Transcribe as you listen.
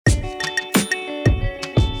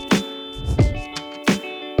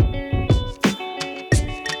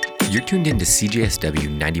You're tuned into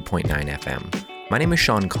CJSW 90.9 FM. My name is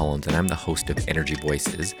Sean Collins, and I'm the host of Energy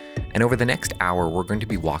Voices. And over the next hour, we're going to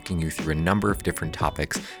be walking you through a number of different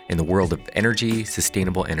topics in the world of energy,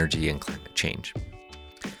 sustainable energy, and climate change.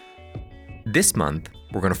 This month,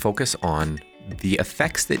 we're going to focus on the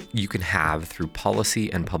effects that you can have through policy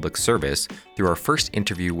and public service through our first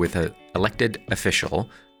interview with an elected official,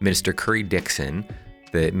 Minister Currie Dixon,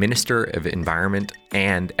 the Minister of Environment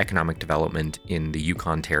and Economic Development in the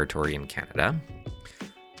Yukon Territory in Canada.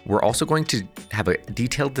 We're also going to have a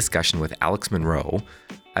detailed discussion with Alex Monroe,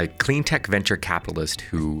 a clean tech venture capitalist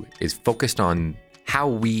who is focused on how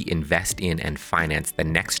we invest in and finance the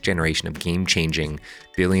next generation of game-changing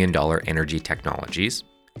billion-dollar energy technologies.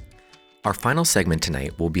 Our final segment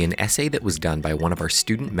tonight will be an essay that was done by one of our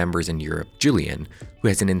student members in Europe, Julian, who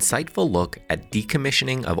has an insightful look at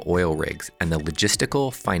decommissioning of oil rigs and the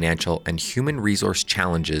logistical, financial, and human resource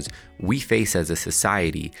challenges we face as a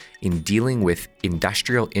society in dealing with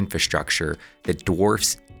industrial infrastructure that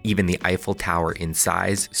dwarfs even the Eiffel Tower in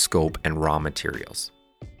size, scope, and raw materials.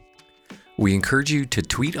 We encourage you to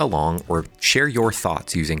tweet along or share your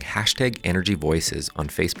thoughts using #EnergyVoices on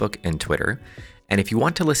Facebook and Twitter. And if you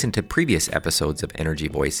want to listen to previous episodes of Energy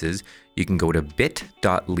Voices, you can go to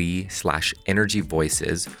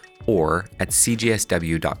bit.ly/energyvoices, or at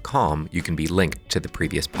cjsw.com, you can be linked to the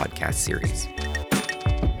previous podcast series.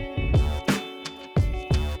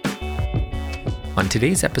 On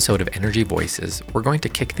today's episode of Energy Voices, we're going to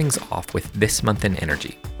kick things off with This Month in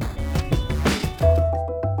Energy.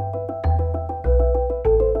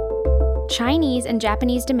 Chinese and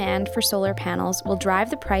Japanese demand for solar panels will drive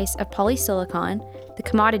the price of polysilicon, the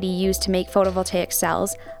commodity used to make photovoltaic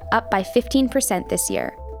cells, up by 15% this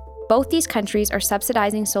year. Both these countries are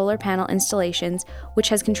subsidizing solar panel installations, which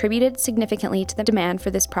has contributed significantly to the demand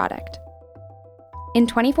for this product. In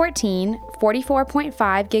 2014,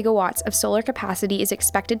 44.5 gigawatts of solar capacity is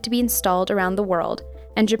expected to be installed around the world,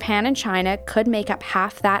 and Japan and China could make up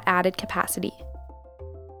half that added capacity.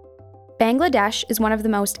 Bangladesh is one of the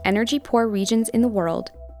most energy-poor regions in the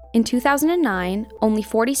world. In 2009, only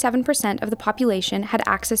 47% of the population had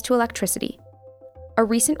access to electricity. A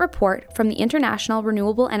recent report from the International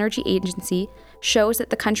Renewable Energy Agency shows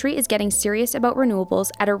that the country is getting serious about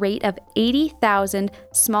renewables at a rate of 80,000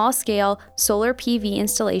 small-scale solar PV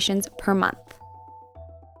installations per month.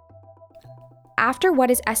 After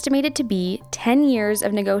what is estimated to be 10 years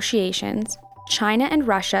of negotiations, China and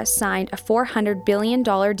Russia signed a $400 billion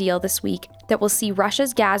deal this week that will see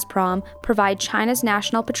Russia's Gazprom provide China's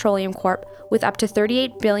National Petroleum Corp with up to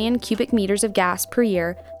 38 billion cubic meters of gas per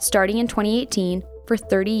year, starting in 2018, for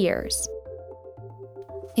 30 years.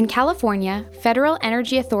 In California, federal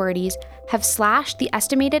energy authorities have slashed the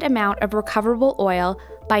estimated amount of recoverable oil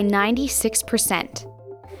by 96%.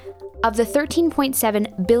 Of the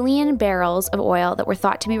 13.7 billion barrels of oil that were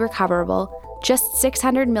thought to be recoverable, just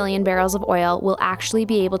 600 million barrels of oil will actually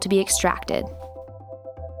be able to be extracted.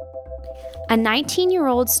 A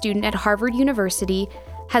 19-year-old student at Harvard University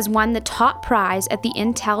has won the top prize at the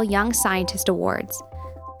Intel Young Scientist Awards.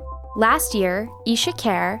 Last year, Isha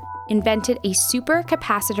Kher invented a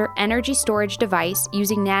supercapacitor energy storage device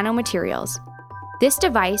using nanomaterials. This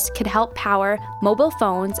device could help power mobile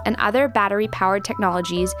phones and other battery-powered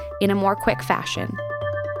technologies in a more quick fashion.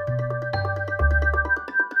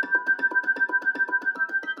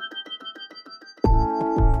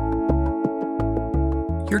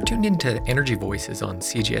 You're tuned into Energy Voices on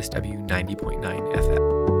CJSW 90.9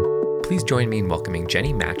 FM. Please join me in welcoming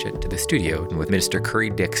Jenny Matchett to the studio with Minister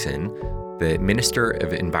Currie Dixon, the Minister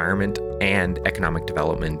of Environment and Economic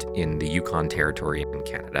Development in the Yukon Territory in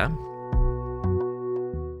Canada.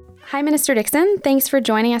 Hi, Minister Dixon. Thanks for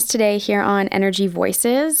joining us today here on Energy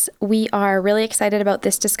Voices. We are really excited about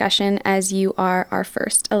this discussion as you are our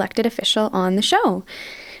first elected official on the show.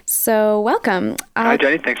 So welcome. Hi,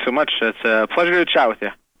 Jenny. Thanks so much. It's a pleasure to chat with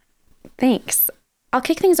you. Thanks. I'll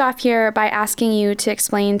kick things off here by asking you to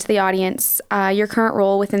explain to the audience your current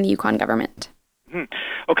role within the Yukon government.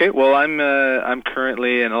 Okay. Well, I'm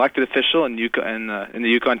currently an elected official in the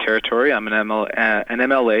Yukon Territory. I'm an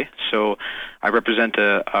MLA, so I represent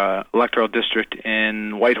a electoral district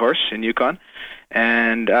in Whitehorse in Yukon,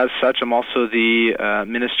 and as such, I'm also the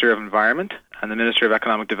Minister of Environment and the Minister of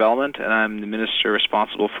Economic Development, and I'm the minister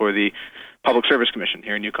responsible for the Public Service Commission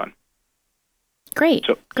here in Yukon. Great.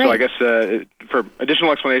 So I guess for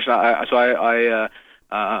additional explanation, I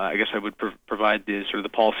guess I would provide the sort of the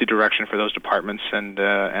policy direction for those departments and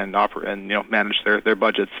manage their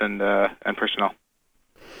budgets and personnel.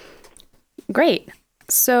 Great.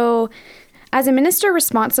 So As a minister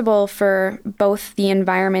responsible for both the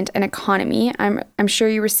environment and economy, I'm sure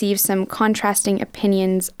you receive some contrasting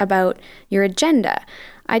opinions about your agenda.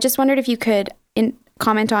 I just wondered if you could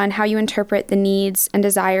comment on how you interpret the needs and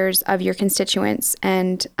desires of your constituents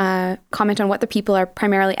and comment on what the people are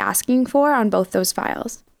primarily asking for on both those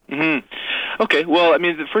files. Mm-hmm. Okay. Well, I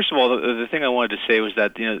mean, first of all, the thing I wanted to say was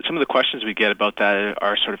that some of the questions we get about that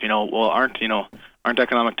are sort of aren't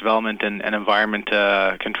economic development and environment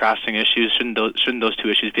contrasting issues? Shouldn't those two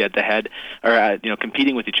issues be at the head or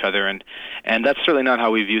competing with each other? And that's certainly not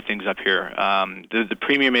how we view things up here. The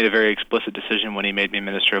Premier made a very explicit decision when he made me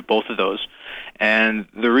minister of both of those, and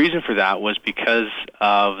the reason for that was because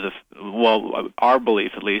of our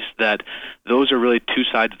belief, at least, that those are really two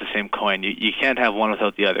sides of the same coin. You can't have one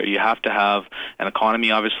without the other. You have to have an economy,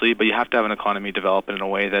 obviously, but you have to have an economy develop in a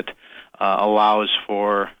way that allows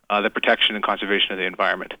for the protection and conservation of the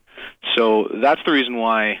environment. So that's the reason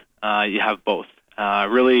why you have both.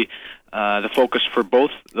 Really, the focus for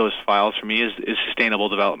both those files for me is sustainable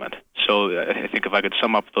development. So I think if I could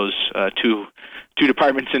sum up those two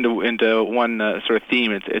departments into one sort of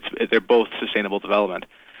theme, they're both sustainable development.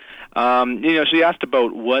 So you asked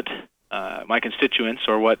about what my constituents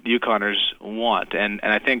or what Yukoners want, and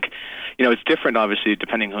I think it's different, obviously,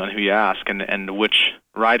 depending on who you ask and which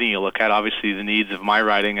riding you look at. Obviously, the needs of my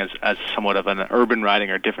riding as somewhat of an urban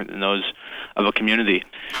riding are different than those of a community.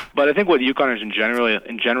 But I think what Yukoners in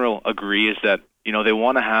general agree is that they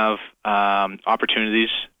want to have opportunities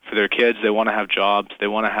for their kids. They want to have jobs. They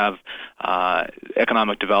want to have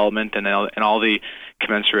economic development and all the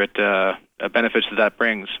commensurate benefits that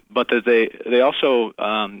brings. But that they also,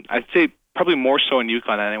 I'd say probably more so in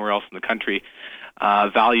Yukon than anywhere else in the country,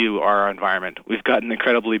 value our environment. We've got an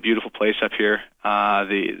incredibly beautiful place up here.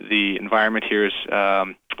 The environment here is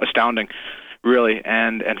astounding, really,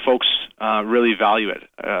 and folks really value it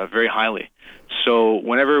very highly. So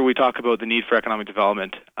whenever we talk about the need for economic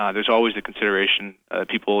development, there's always the consideration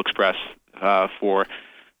people express for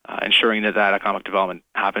ensuring that economic development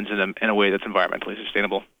happens in a way that's environmentally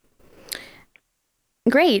sustainable.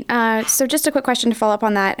 Great. So just a quick question to follow up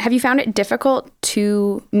on that. Have you found it difficult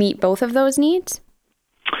to meet both of those needs?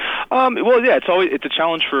 Well, yeah, it's a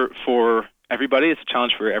challenge for everybody. It's a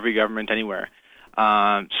challenge for every government anywhere.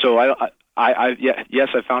 So yes,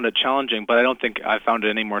 I found it challenging, but I don't think I found it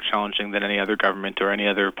any more challenging than any other government or any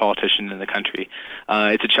other politician in the country.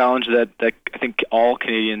 It's a challenge that I think all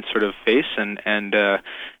Canadians sort of face, and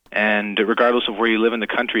regardless of where you live in the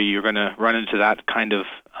country, you're going to run into that kind of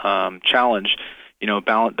challenge.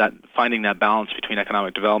 Finding that balance between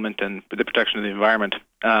economic development and the protection of the environment.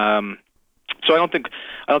 So I don't think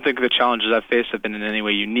the challenges I've faced have been in any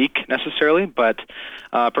way unique necessarily, but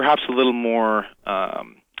perhaps a little more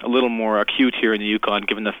acute here in the Yukon,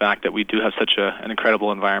 given the fact that we do have such an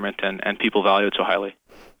incredible environment and people value it so highly.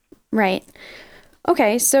 Right.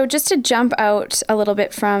 Okay, so just to jump out a little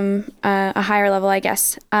bit from a higher level, I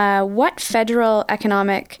guess, what federal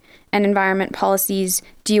economic and environment policies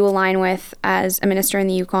do you align with as a minister in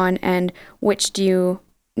the Yukon, and which do you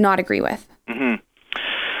not agree with? Mm-hmm.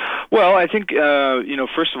 Well, I think,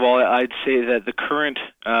 first of all, I'd say that the current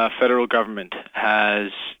federal government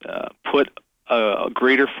has put a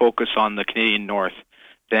greater focus on the Canadian North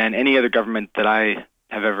than any other government that I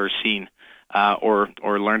have ever seen or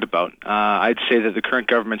learned about. I'd say that the current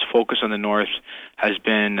government's focus on the North has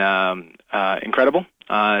been incredible.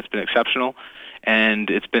 It's been exceptional, and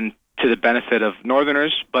it's been to the benefit of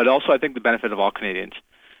Northerners, but also I think the benefit of all Canadians.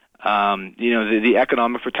 The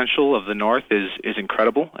economic potential of the North is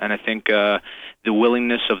incredible, and I think the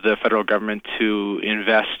willingness of the federal government to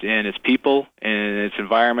invest in its people, in its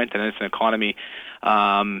environment, and in its economy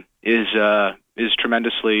is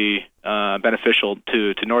tremendously beneficial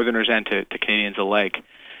to Northerners and to Canadians alike.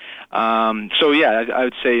 So yeah, I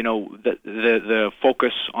would say the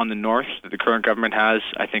focus on the North that the current government has,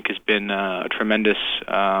 I think, has been a tremendous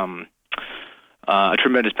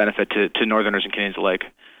benefit to Northerners and Canadians alike.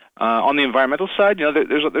 On the environmental side,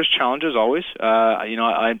 there's challenges always.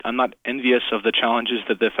 I'm not envious of the challenges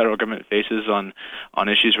that the federal government faces on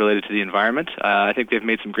issues related to the environment. I think they've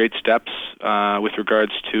made some great steps with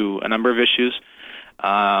regards to a number of issues.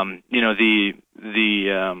 The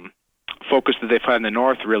focus that they've had in the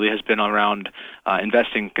North really has been around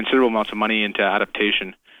investing considerable amounts of money into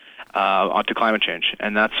adaptation to climate change,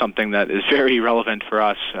 and that's something that is very relevant for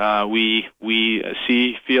us. We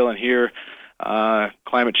see, feel, and hear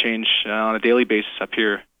climate change on a daily basis up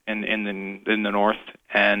here in the North,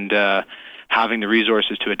 and having the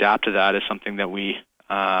resources to adapt to that is something that we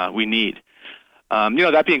need.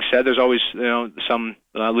 That being said, there's always some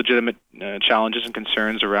legitimate challenges and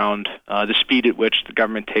concerns around the speed at which the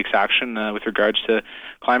government takes action with regards to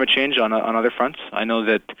climate change on other fronts. I know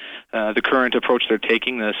that the current approach they're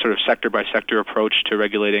taking, the sort of sector-by-sector approach to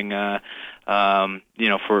regulating, for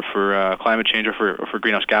climate change or for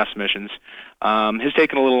greenhouse gas emissions, has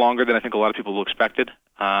taken a little longer than I think a lot of people expected.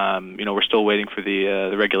 We're still waiting for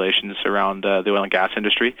the regulations around the oil and gas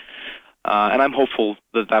industry. And I'm hopeful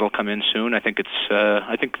that that'll come in soon. I think it's.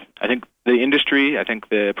 I think the industry. I think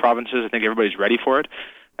the provinces. I think everybody's ready for it,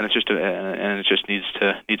 and it just needs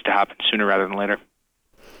to happen sooner rather than later.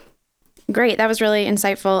 Great, that was really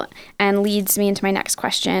insightful, and leads me into my next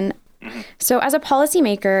question. Mm-hmm. So, as a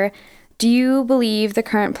policymaker, do you believe the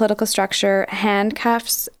current political structure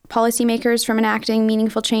handcuffs policymakers from enacting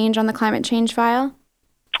meaningful change on the climate change file?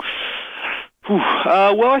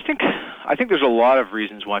 Well, I think there's a lot of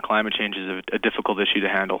reasons why climate change is a difficult issue to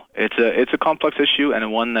handle. It's a complex issue,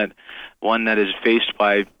 and one that is faced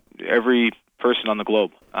by every person on the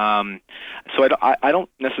globe. So I don't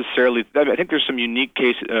necessarily. I think there's some unique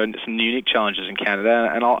challenges in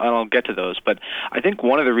Canada, and I'll get to those. But I think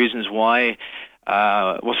one of the reasons why.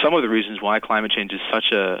 Some of the reasons why climate change is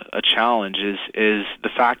such a challenge is the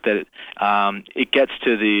fact that it gets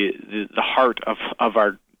to the heart of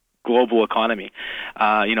our global economy.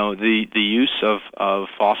 The use of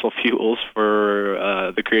fossil fuels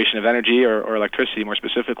for the creation of energy or electricity, more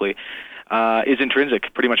specifically, is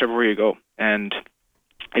intrinsic pretty much everywhere you go, and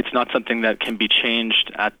it's not something that can be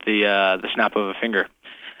changed at the snap of a finger.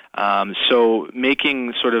 So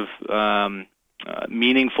making sort of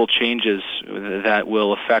meaningful changes that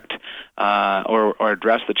will affect or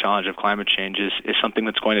address the challenge of climate change is something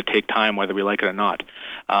that's going to take time, whether we like it or not.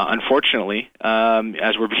 Unfortunately,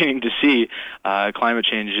 as we're beginning to see, climate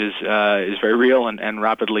change is very real and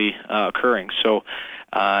rapidly occurring. So,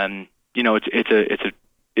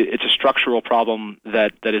 it's a structural problem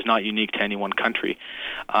that is not unique to any one country.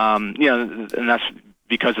 And that's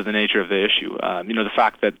because of the nature of the issue. The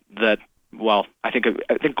fact that I think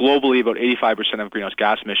globally about 85% of greenhouse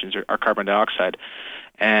gas emissions are carbon dioxide,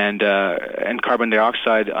 and carbon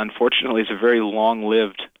dioxide, unfortunately, is a very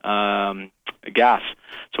long-lived gas.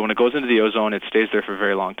 So when it goes into the ozone, it stays there for a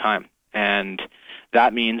very long time, and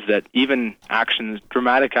that means that even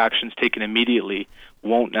dramatic actions taken immediately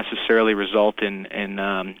won't necessarily result in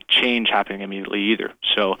change happening immediately either.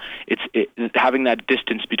 So having that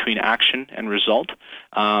distance between action and result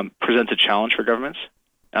presents a challenge for governments.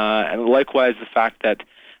 And likewise, the fact that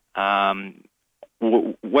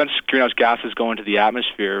once greenhouse gases go into the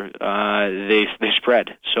atmosphere, they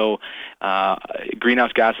spread. So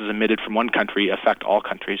greenhouse gases emitted from one country affect all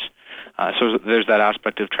countries. So there's that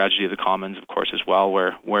aspect of tragedy of the commons, of course, as well,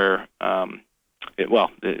 where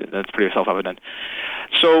that's pretty self-evident.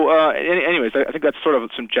 So anyways, I think that's sort of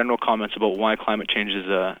some general comments about why climate change is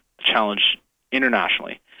a challenge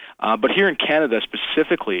internationally. But here in Canada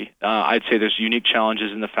specifically, I'd say there's unique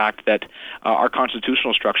challenges in the fact that our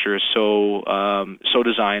constitutional structure is so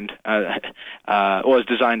designed, is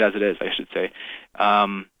designed as it is, I should say.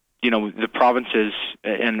 The provinces,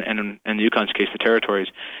 and in the Yukon's case, the territories,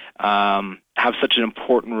 have such an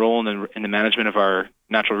important role in the management of our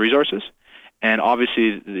natural resources. And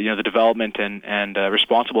obviously, the development and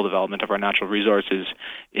responsible development of our natural resources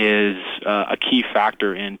is a key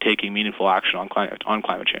factor in taking meaningful action on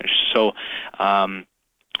climate change. So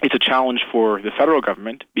it's a challenge for the federal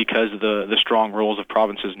government because of the strong roles of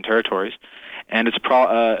provinces and territories, and it's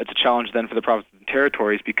a challenge then for the provinces and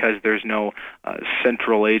territories because there's no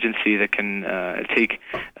central agency that can take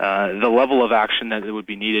the level of action that would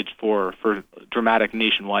be needed for dramatic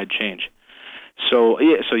nationwide change. So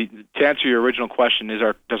to answer your original question,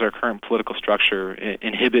 does our current political structure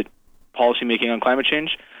inhibit policymaking on climate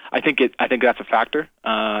change? I think that's a factor,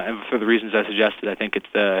 and for the reasons I suggested, I think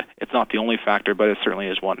it's not the only factor, but it certainly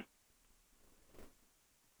is one.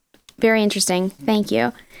 Very interesting. Thank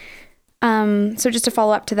you. So just to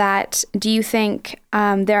follow up to that, do you think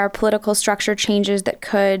there are political structure changes that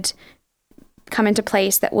could come into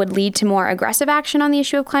place that would lead to more aggressive action on the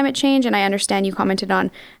issue of climate change? And I understand you commented on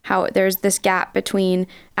how there's this gap between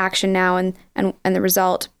action now and the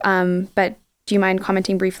result. But do you mind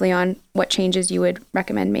commenting briefly on what changes you would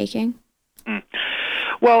recommend making?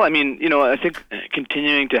 Well, I think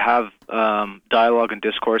continuing to have dialogue and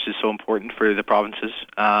discourse is so important for the provinces,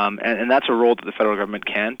 and that's a role that the federal government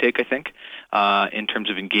can take, I think, in terms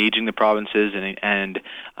of engaging the provinces and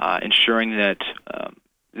ensuring that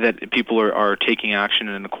people are taking action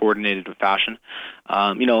in a coordinated fashion.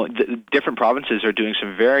 Different provinces are doing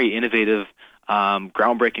some very innovative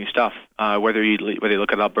groundbreaking stuff. Whether you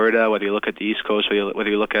look at Alberta, whether you look at the East Coast, whether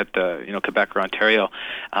you look at Quebec or Ontario,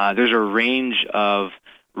 there's a range of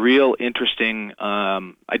real interesting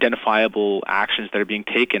identifiable actions that are being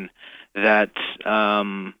taken that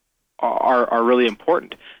are really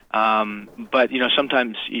important. But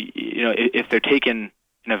sometimes if they're taken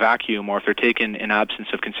in a vacuum, or if they're taken in absence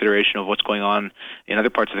of consideration of what's going on in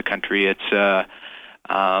other parts of the country, it's that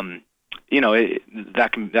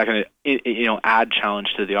can add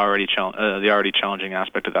challenge to the already challenging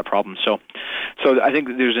aspect of that problem. So I think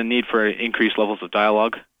there's a need for increased levels of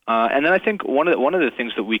dialogue. And then I think one of the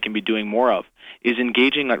things that we can be doing more of is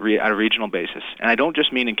engaging at a regional basis. And I don't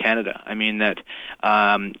just mean in Canada. I mean that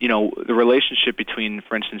the relationship between,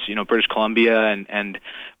 for instance, British Columbia and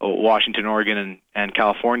Washington, Oregon, and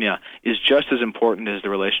California is just as important as the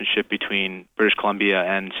relationship between British Columbia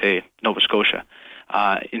and, say, Nova Scotia.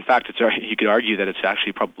 In fact, you could argue that it's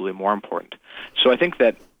actually probably more important. So I think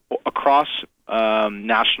that across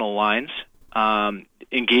national lines,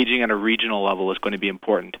 engaging at a regional level is going to be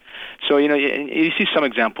important. So you see some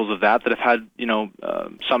examples of that have had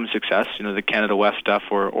some success. The Canada West stuff,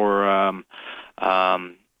 or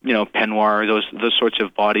PENWAR, those sorts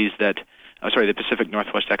of bodies that. The Pacific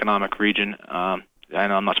Northwest Economic Region. I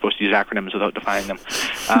know I'm not supposed to use acronyms without defining them.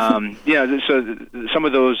 So some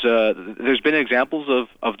of those, there's been examples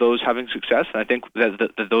of those having success, and I think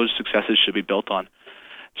that those successes should be built on.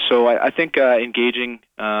 So I think engaging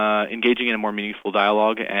in a more meaningful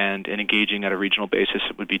dialogue and engaging at a regional basis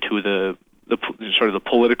would be two of the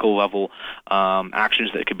political level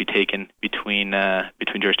actions that could be taken between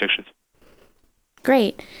jurisdictions.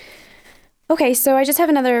 Great. Okay, so I just have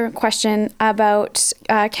another question about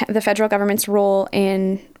the federal government's role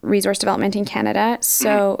in resource development in Canada.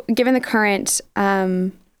 So given the current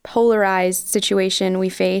polarized situation we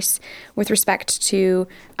face with respect to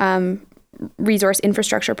resource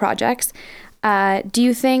infrastructure projects, do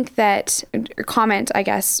you think that, comment, I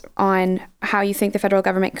guess, on how you think the federal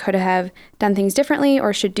government could have done things differently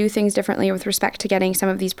or should do things differently with respect to getting some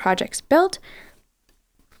of these projects built?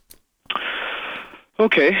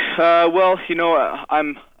 Okay. Well,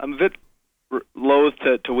 I'm a bit loath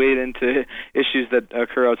to wade into issues that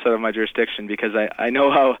occur outside of my jurisdiction because I know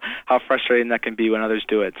how frustrating that can be when others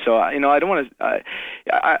do it. So I don't want to.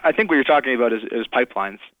 I think what you're talking about is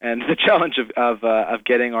pipelines and the challenge of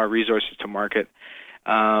getting our resources to market.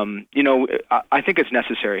 I think it's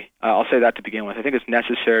necessary. I'll say that to begin with. I think it's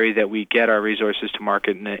necessary that we get our resources to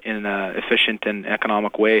market in an efficient and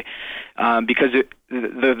economic way, because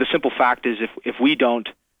the simple fact is if we don't,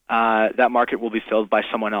 that market will be filled by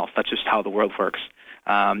someone else. That's just how the world works.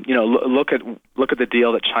 Look at the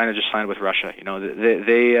deal that China just signed with Russia.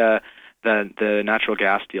 The natural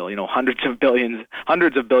gas deal. Hundreds of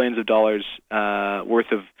billions of dollars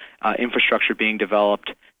worth of infrastructure being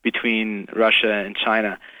developed between Russia and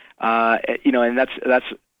China, and that's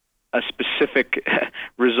a specific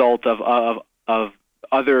result of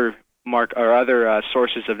other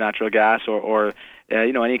sources of natural gas or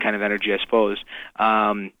any kind of energy, I suppose,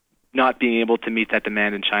 not being able to meet that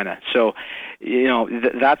demand in China. So,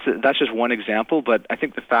 that's just one example. But I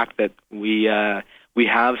think the fact that we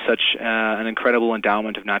have such an incredible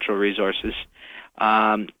endowment of natural resources,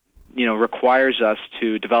 requires us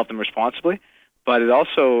to develop them responsibly. But it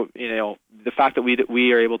also, the fact that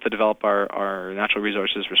we are able to develop our natural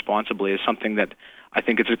resources responsibly is something that I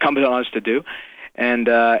think it's incumbent on us to do. And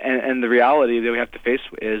the reality that we have to face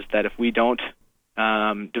is that if we don't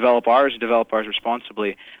develop ours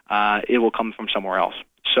responsibly, it will come from somewhere else.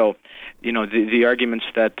 So, the arguments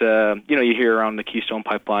that you hear around the Keystone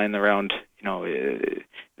Pipeline, around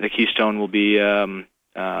the Keystone will be a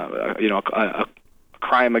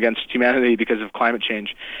crime against humanity because of climate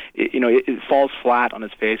change, it falls flat on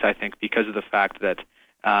its face, I think, because of the fact that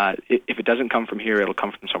if it doesn't come from here, it'll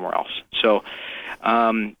come from somewhere else. So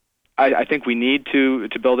I think we need to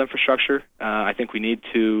build infrastructure. I think we need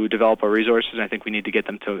to develop our resources, and I think we need to get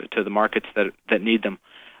them to the markets that need them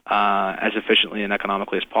as efficiently and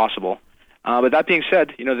economically as possible. But that being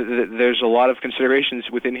said, there's a lot of considerations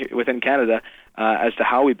within Canada as to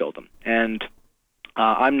how we build them. And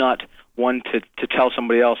I'm not one to tell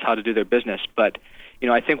somebody else how to do their business, but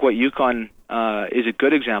I think what Yukon is a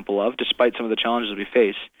good example of, despite some of the challenges we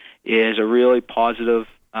face, is a really positive,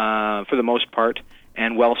 for the most part,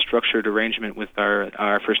 and well-structured arrangement with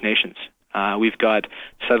our First Nations. We've got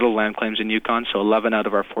settled land claims in Yukon, so 11 out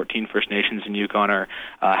of our 14 First Nations in Yukon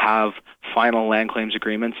have final land claims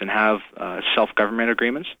agreements and have self-government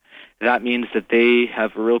agreements. That means that they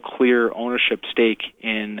have a real clear ownership stake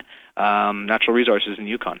in natural resources in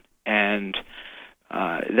Yukon. And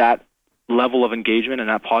that level of engagement and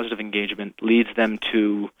that positive engagement leads them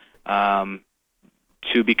to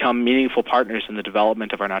become meaningful partners in the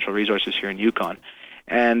development of our natural resources here in Yukon.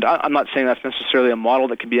 And I'm not saying that's necessarily a model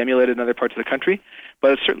that can be emulated in other parts of the country,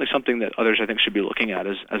 but it's certainly something that others, I think, should be looking at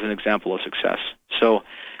as an example of success. So,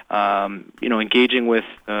 engaging with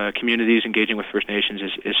communities, engaging with First Nations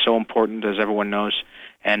is so important, as everyone knows.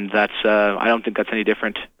 And that's I don't think that's any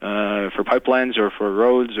different for pipelines or for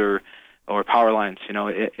roads or power lines.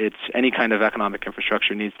 It's any kind of economic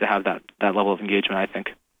infrastructure needs to have that level of engagement, I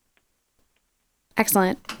think.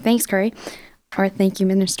 Excellent. Thanks, Curry. Or thank you,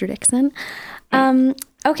 Minister Dickson.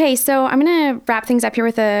 Okay, so I'm going to wrap things up here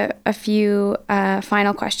with a few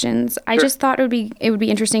final questions. Sure. I just thought it would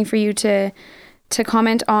be interesting for you to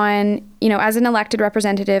comment on, as an elected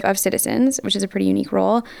representative of citizens, which is a pretty unique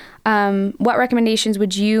role, what recommendations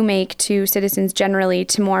would you make to citizens generally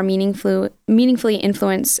to more meaningfully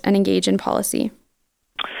influence and engage in policy?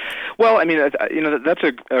 Well, I mean, that's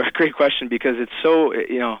a great question, because it's so,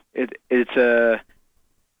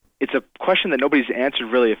 it's a question that nobody's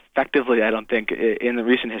answered really effectively, I don't think, in the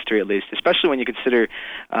recent history at least, especially when you consider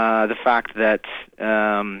the fact that,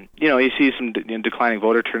 you see some declining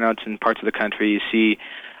voter turnouts in parts of the country. You see,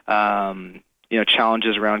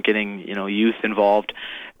 challenges around getting, youth involved.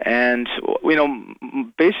 And,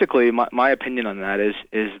 basically my opinion on that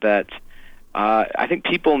is that I think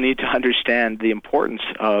people need to understand the importance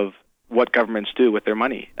of what governments do with their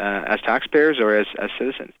money as taxpayers or as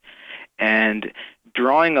citizens. And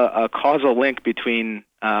drawing a causal link between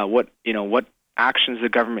what actions the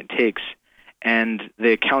government takes and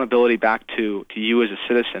the accountability back to you as a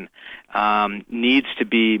citizen needs to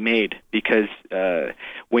be made, because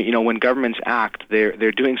when governments act,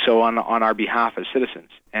 they're doing so on our behalf as citizens.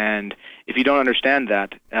 And if you don't understand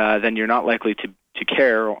that, then you're not likely to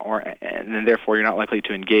care, and then therefore you're not likely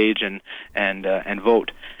to engage and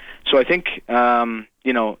vote. So I think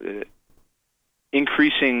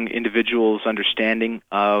increasing individuals' understanding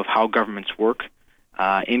of how governments work,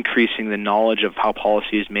 increasing the knowledge of how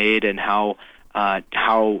policy is made and how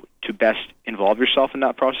to best involve yourself in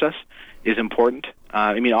that process is important.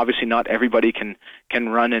 Obviously not everybody can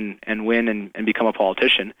run and win and become a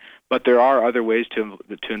politician, but there are other ways to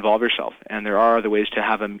involve yourself, and there are other ways to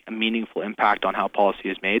have a meaningful impact on how policy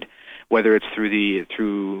is made, whether it's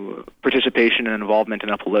through participation and involvement in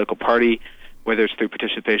a political party, whether it's through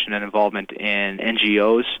participation and involvement in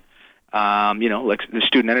NGOs. Like the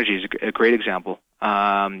Student Energy is a great example.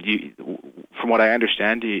 From what I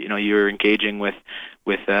understand, you're engaging with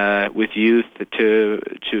youth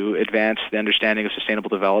to advance the understanding of sustainable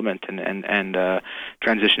development and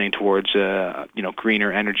transitioning towards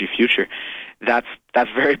greener energy future. That's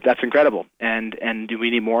incredible, and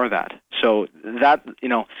we need more of that. So that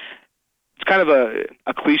it's kind of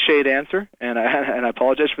a cliched answer, and I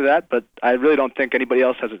apologize for that, but I really don't think anybody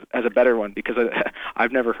else has a better one, because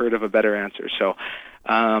I've never heard of a better answer. So,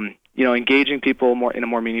 engaging people in a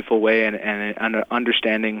more meaningful way and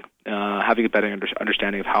understanding, having a better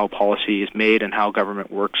understanding of how policy is made and how government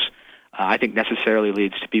works, I think necessarily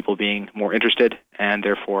leads to people being more interested and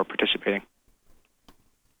therefore participating.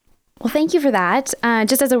 Well, thank you for that.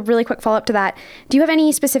 Just as a really quick follow-up to that, do you have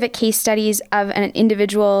any specific case studies of an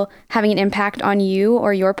individual having an impact on you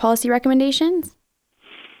or your policy recommendations?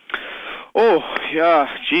 Oh, yeah,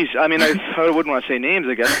 geez. I wouldn't want to say names,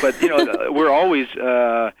 I guess, but, we're always,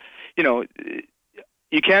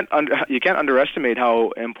 you can't underestimate how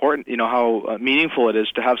important, how meaningful it is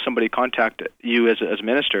to have somebody contact you as a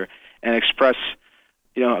minister and express,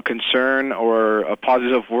 a concern or a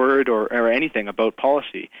positive word or anything about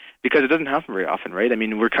policy, because it doesn't happen very often, right?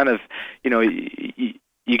 We're kind of,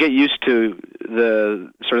 you get used to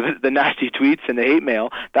the sort of the nasty tweets and the hate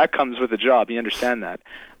mail. That comes with the job. You understand that.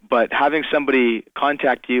 But having somebody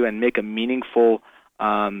contact you and make a meaningful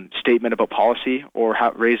statement about policy, or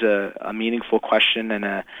raise a meaningful question and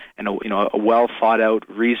a well thought out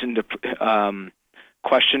reason to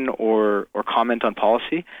question or comment on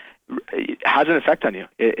policy, it has an effect on you.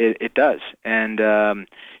 It does. And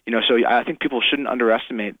so I think people shouldn't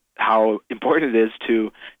underestimate how important it is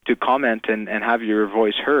to comment and have your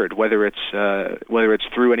voice heard, whether it's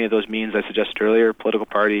through any of those means I suggested earlier, political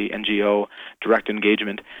party, NGO, direct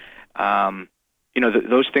engagement.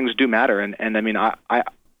 Those things do matter, and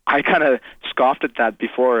I kind of scoffed at that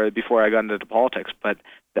before I got into politics, but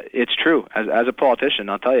it's true. As a politician,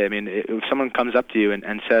 I'll tell you, if someone comes up to you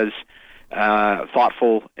and says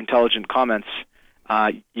thoughtful, intelligent comments,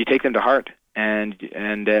 you take them to heart. And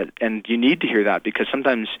you need to hear that, because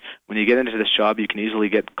sometimes when you get into this job, you can easily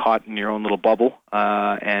get caught in your own little bubble,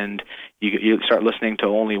 and you start listening to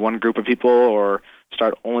only one group of people or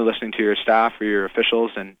start only listening to your staff or your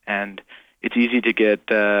officials, and it's easy to get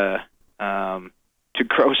to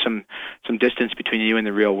grow some distance between you and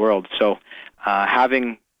the real world. So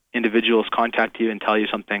having individuals contact you and tell you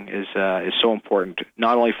something is so important,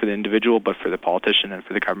 not only for the individual but for the politician and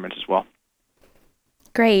for the government as well.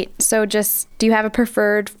 Great. So do you have a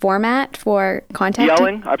preferred format for contacting?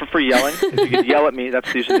 Yelling. I prefer yelling. If you could yell at me,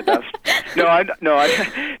 that's usually the best.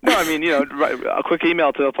 I mean, a quick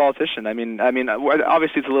email to a politician. I mean,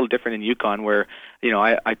 obviously it's a little different in Yukon where,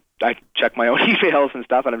 I check my own emails and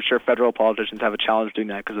stuff, and I'm sure federal politicians have a challenge doing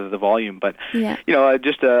that because of the volume. But,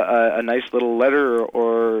 just a nice little letter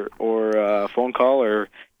or a phone call or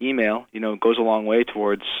email, goes a long way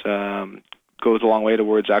towards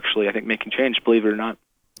actually, I think, making change, believe it or not.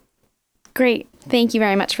 Great. Thank you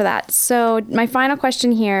very much for that. So my final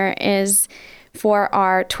question here is for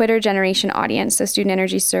our Twitter generation audience. So Student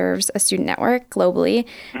Energy serves a student network globally,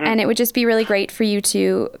 and it would just be really great for you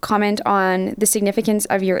to comment on the significance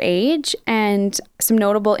of your age and some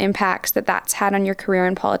notable impacts that's had on your career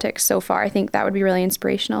in politics so far. I think that would be really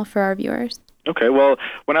inspirational for our viewers. Okay. Well,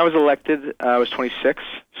 when I was elected, I was 26,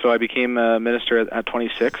 so I became a minister at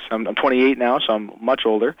 26. I'm 28 now, so I'm much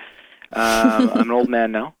older. I'm an old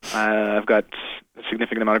man now. I've got a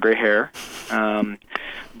significant amount of gray hair. No,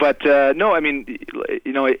 I mean,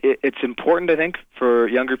 it's important, I think, for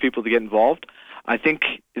younger people to get involved. I think,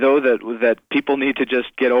 though, that people need to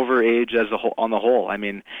just get over age as on the whole. I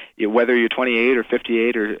mean, whether you're 28 or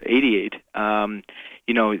 58 or 88,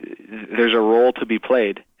 there's a role to be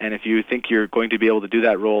played, and if you think you're going to be able to do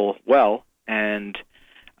that role well, and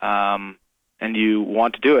you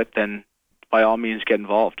want to do it, then by all means get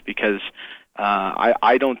involved, because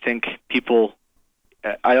I don't think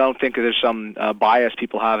there's some bias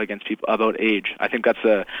people have against people about age. I think that's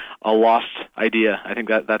a lost idea. I think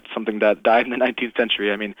that's something that died in the 19th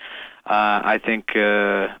century. I mean, I think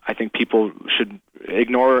people should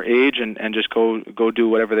ignore age and just go do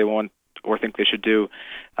whatever they want or think they should do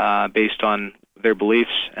based on their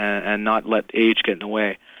beliefs and not let age get in the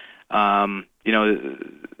way. That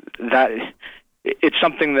it's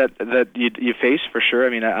something that you face for sure. I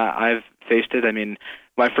mean, I've faced it. I mean,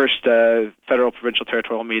 my first federal, provincial,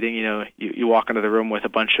 territorial meeting, you walk into the room with a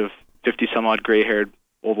bunch of 50-some-odd gray-haired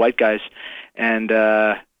old white guys, and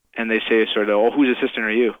they say sort of, "Oh, whose assistant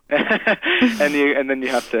are you?" and then you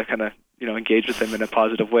have to kind of engage with them in a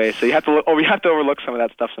positive way. So you have to overlook some of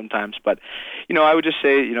that stuff sometimes. But I would just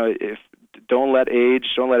say don't let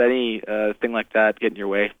any thing like that get in your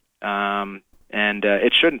way. And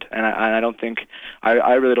it shouldn't. And I don't think,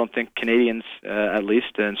 I really don't think Canadians, at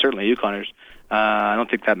least, and certainly Yukoners, I don't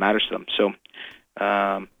think that matters to them. So,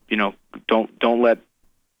 don't let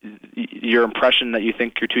your impression that you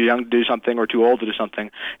think you're too young to do something or too old to do something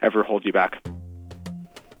ever hold you back.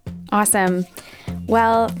 Awesome.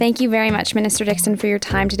 Well, thank you very much, Minister Dickson, for your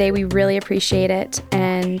time today. We really appreciate it,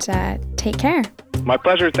 and take care. My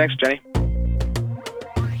pleasure. Thanks, Jenny.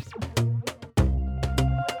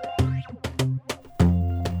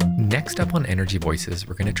 Next up on Energy Voices,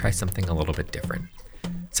 we're going to try something a little bit different.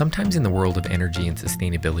 Sometimes in the world of energy and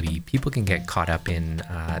sustainability, people can get caught up in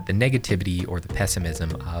the negativity or the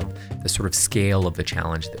pessimism of the sort of scale of the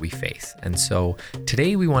challenge that we face. And so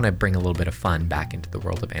today we want to bring a little bit of fun back into the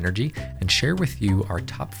world of energy and share with you our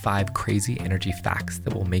top 5 crazy energy facts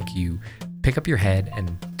that will make you pick up your head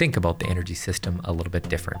and think about the energy system a little bit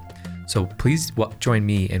different. So please join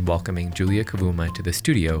me in welcoming Julia Kavuma to the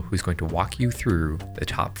studio, who's going to walk you through the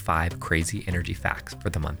top 5 crazy energy facts for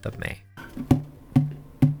the month of May.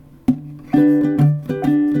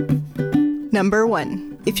 Number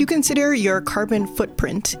 1. If you consider your carbon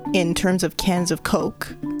footprint in terms of cans of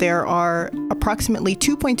Coke, there are approximately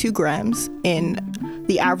 2.2 grams in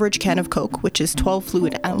the average can of Coke, which is 12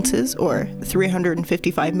 fluid ounces or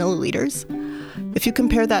 355 milliliters. If you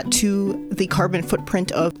compare that to the carbon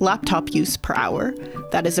footprint of laptop use per hour,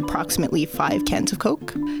 that is approximately 5 cans of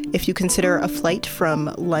Coke. If you consider a flight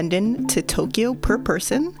from London to Tokyo per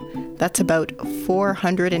person, that's about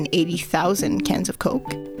 480,000 cans of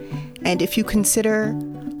Coke. And if you consider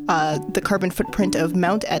the carbon footprint of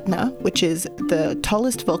Mount Etna, which is the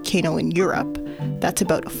tallest volcano in Europe, that's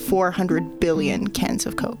about 400 billion cans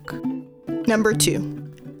of Coke. Number 2.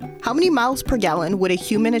 How many miles per gallon would a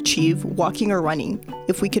human achieve walking or running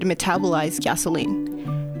if we could metabolize gasoline?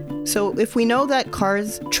 So if we know that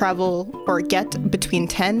cars travel or get between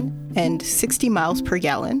 10 and 60 miles per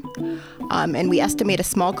gallon, and we estimate a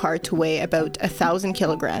small car to weigh about 1,000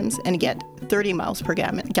 kilograms and get 30 miles per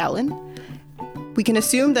gallon, we can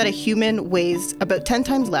assume that a human weighs about 10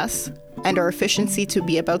 times less and our efficiency to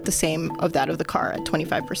be about the same of that of the car at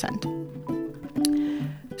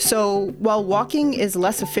 25%. So while walking is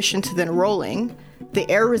less efficient than rolling, the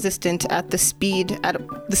air resistance at the speed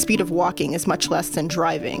of walking is much less than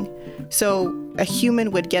driving. So a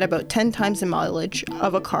human would get about 10 times the mileage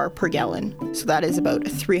of a car per gallon. So that is about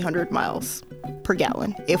 300 miles per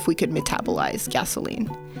gallon if we could metabolize gasoline.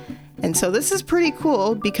 And so this is pretty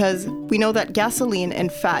cool because we know that gasoline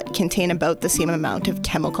and fat contain about the same amount of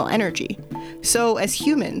chemical energy. So as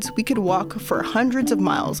humans, we could walk for hundreds of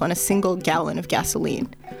miles on a single gallon of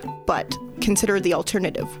gasoline. But consider the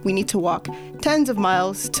alternative. We need to walk tens of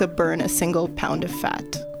miles to burn a single pound of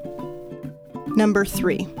fat. Number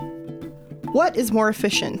 3. What is more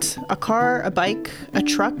efficient, a car, a bike, a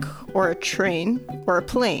truck, or a train, or a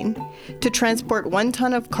plane, to transport 1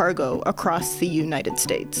 ton of cargo across the United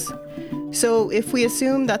States? So if we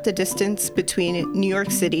assume that the distance between New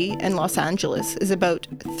York City and Los Angeles is about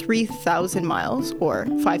 3,000 miles, or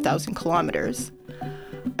 5,000 kilometers,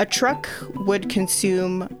 a truck would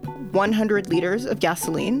consume 100 liters of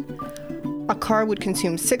gasoline, a car would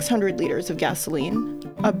consume 600 liters of gasoline,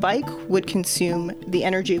 a bike would consume the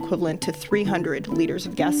energy equivalent to 300 liters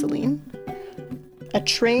of gasoline. A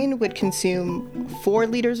train would consume 4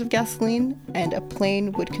 liters of gasoline, and a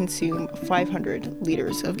plane would consume 500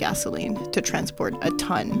 liters of gasoline to transport a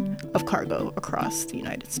ton of cargo across the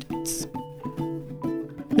United States.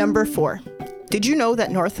 Number 4. Did you know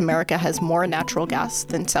that North America has more natural gas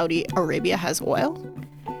than Saudi Arabia has oil?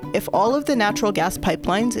 If all of the natural gas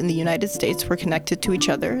pipelines in the United States were connected to each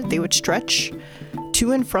other, they would stretch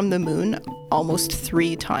to and from the moon almost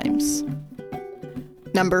 3 times.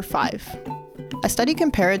 Number 5. A study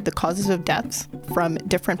compared the causes of deaths from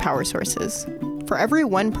different power sources. For every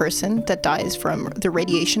 1 person that dies from the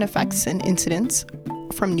radiation effects and incidents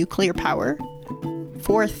from nuclear power,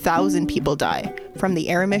 4,000 people die from the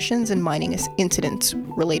air emissions and mining incidents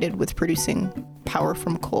related with producing power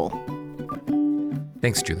from coal.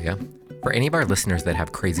 Thanks, Julia. For any of our listeners that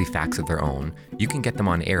have crazy facts of their own, you can get them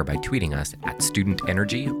on air by tweeting us at Student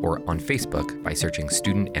Energy or on Facebook by searching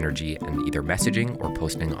Student Energy and either messaging or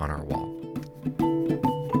posting on our wall.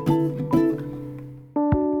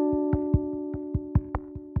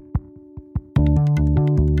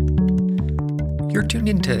 You're tuned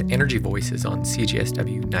into Energy Voices on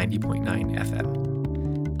CJSW 90.9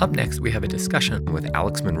 FM. Up next, we have a discussion with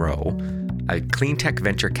Alex Monroe, a clean tech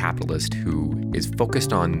venture capitalist who is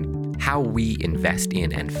focused on how we invest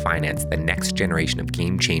in and finance the next generation of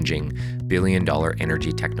game-changing billion-dollar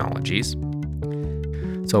energy technologies.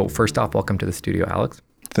 So first off, welcome to the studio, Alex.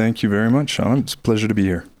 Thank you very much, Sean. It's a pleasure to be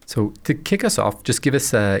here. So to kick us off, just give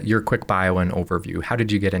us your quick bio and overview. How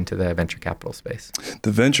did you get into the venture capital space?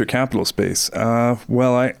 The venture capital space?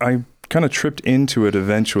 Well, I kind of tripped into it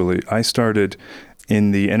eventually. I started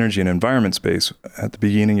in the energy and environment space at the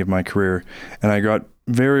beginning of my career, and I got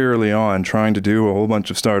very early on trying to do a whole bunch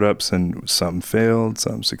of startups, and some failed,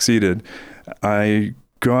 some succeeded. I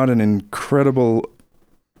got an incredible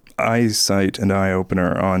eyesight and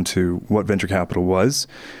eye-opener onto what venture capital was,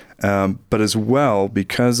 but as well,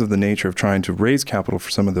 because of the nature of trying to raise capital for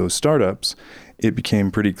some of those startups, it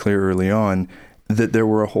became pretty clear early on that there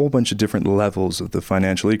were a whole bunch of different levels of the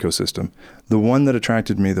financial ecosystem. The one that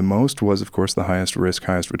attracted me the most was, of course, the highest risk,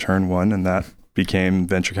 highest return one, and that became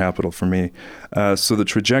venture capital for me. So the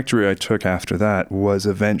trajectory I took after that was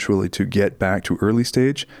eventually to get back to early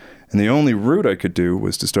stage. And the only route I could do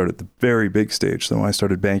was to start at the very big stage. So I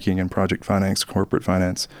started banking and project finance, corporate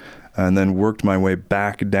finance, and then worked my way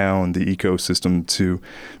back down the ecosystem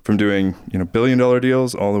from doing billion-dollar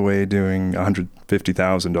deals all the way doing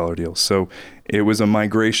 $150,000 deals. So it was a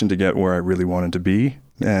migration to get where I really wanted to be.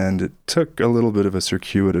 And it took a little bit of a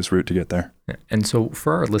circuitous route to get there. And so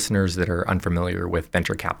for our listeners that are unfamiliar with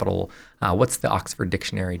venture capital, what's the Oxford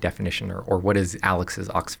Dictionary definition, or what is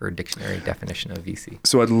Alex's Oxford Dictionary definition of VC?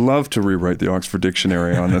 So I'd love to rewrite the Oxford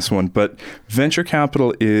Dictionary on this one, but venture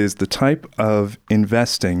capital is the type of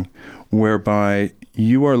investing whereby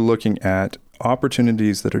you are looking at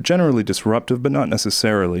opportunities that are generally disruptive, but not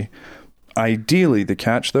necessarily. Ideally, the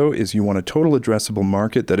catch, though, is you want a total addressable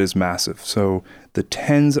market that is massive. So the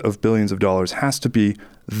tens of billions of dollars has to be,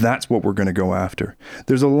 that's what we're going to go after.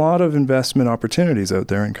 There's a lot of investment opportunities out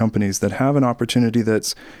there in companies that have an opportunity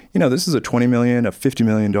that's, this is a $20 million, a $50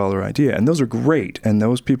 million idea, and those are great, and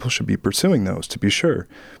those people should be pursuing those, to be sure.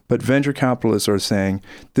 But venture capitalists are saying,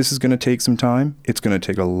 this is going to take some time. It's going to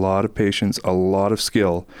take a lot of patience, a lot of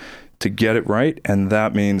skill to get it right. And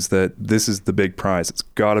that means that this is the big prize. It's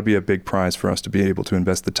got to be a big prize for us to be able to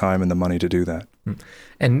invest the time and the money to do that.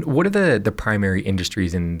 And what are the primary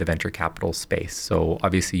industries in the venture capital space? So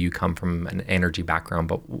obviously you come from an energy background,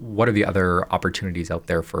 but what are the other opportunities out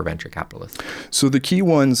there for venture capitalists? So the key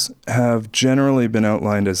ones have generally been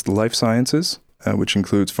outlined as the life sciences, which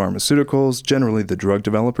includes pharmaceuticals, generally the drug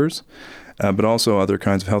developers, but also other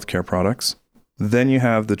kinds of healthcare products. Then you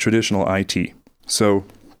have the traditional IT. So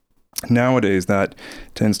nowadays that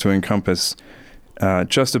tends to encompass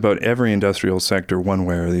just about every industrial sector one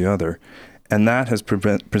way or the other. And that has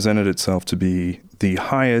presented itself to be the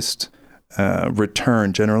highest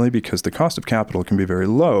return generally because the cost of capital can be very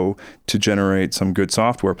low to generate some good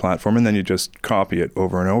software platform, and then you just copy it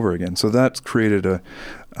over and over again. So that's created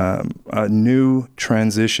a new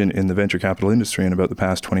transition in the venture capital industry in about the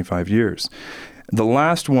past 25 years. The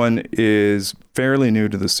last one is fairly new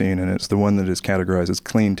to the scene, and it's the one that is categorized as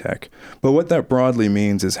clean tech. But what that broadly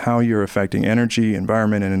means is how you're affecting energy,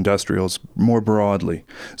 environment, and industrials more broadly.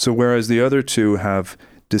 So whereas the other two have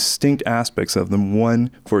distinct aspects of them,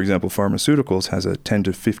 one, for example, pharmaceuticals has a 10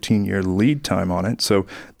 to 15 year lead time on it, so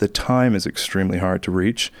the time is extremely hard to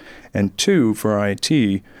reach. And two, for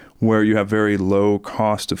IT, where you have very low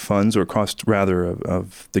cost of funds, or cost rather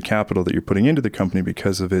of the capital that you're putting into the company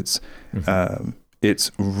because of its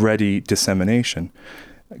ready dissemination.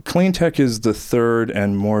 Clean tech is the third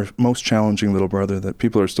and most challenging little brother that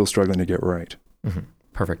people are still struggling to get right. Mm-hmm.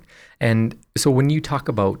 Perfect. And so when you talk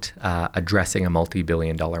about addressing a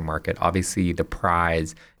multi-billion-dollar market, obviously the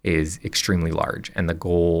prize is extremely large and the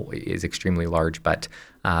goal is extremely large, but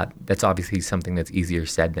that's obviously something that's easier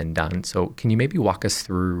said than done. So can you maybe walk us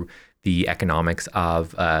through the economics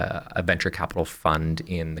of a venture capital fund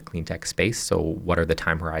in the clean tech space? So what are the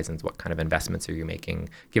time horizons? What kind of investments are you making?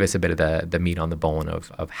 Give us a bit of the meat on the bone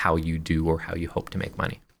of how you do or how you hope to make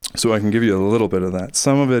money. So I can give you a little bit of that.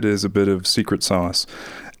 Some of it is a bit of secret sauce.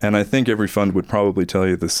 And I think every fund would probably tell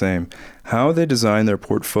you the same. How they design their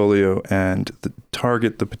portfolio and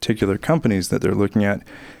target the particular companies that they're looking at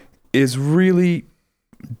is really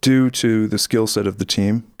due to the skill set of the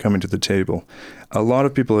team coming to the table. A lot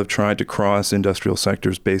of people have tried to cross industrial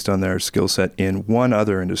sectors based on their skill set in one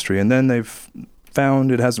other industry, and then they've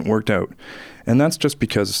found it hasn't worked out. And that's just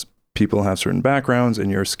because people have certain backgrounds and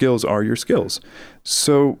your skills are your skills.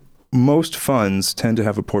 So most funds tend to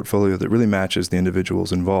have a portfolio that really matches the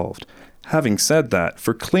individuals involved. Having said that,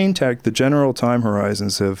 for clean tech, the general time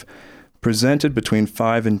horizons have presented between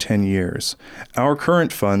 5 and 10 years. Our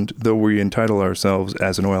current fund, though we entitle ourselves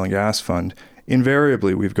as an oil and gas fund,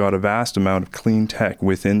 invariably we've got a vast amount of clean tech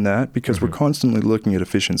within that because we're constantly looking at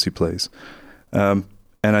efficiency plays.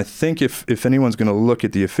 And I think if anyone's going to look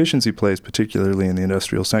at the efficiency plays, particularly in the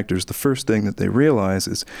industrial sectors, the first thing that they realize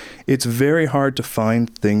is it's very hard to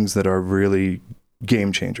find things that are really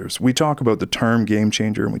game changers. We talk about the term game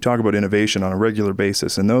changer and we talk about innovation on a regular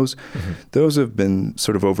basis, and those have been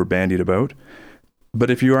sort of over-bandied about.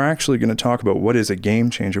 But if you are actually going to talk about what is a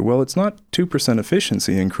game changer, well, it's not 2%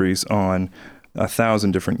 efficiency increase on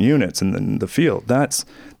 1,000 different units in the field. That's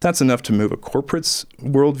enough to move a corporate's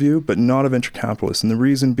worldview, but not a venture capitalist. And the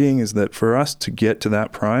reason being is that for us to get to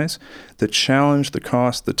that prize, the challenge, the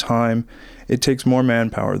cost, the time, it takes more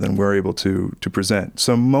manpower than we're able to present.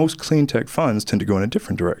 So most clean tech funds tend to go in a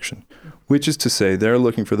different direction, which is to say they're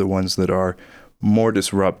looking for the ones that are more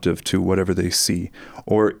disruptive to whatever they see.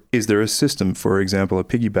 Or is there a system, for example, a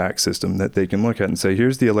piggyback system that they can look at and say,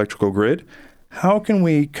 here's the electrical grid. How can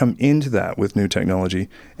we come into that with new technology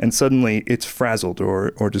and suddenly it's frazzled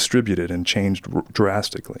or distributed and changed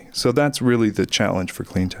drastically? So that's really the challenge for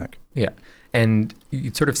clean tech. Yeah. And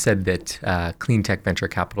you sort of said that clean tech venture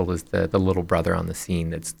capital is the little brother on the scene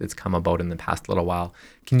that's come about in the past little while.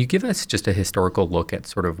 Can you give us just a historical look at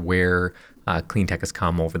sort of where clean tech has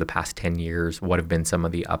come over the past 10 years? What have been some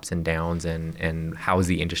of the ups and downs, and how has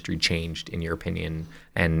the industry changed in your opinion?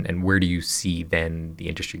 And where do you see then the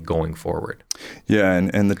industry going forward? Yeah,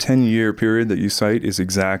 and the 10-year period that you cite is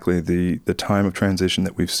exactly the time of transition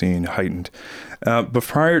that we've seen heightened. But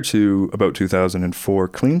prior to about 2004,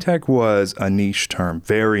 clean tech was a niche term,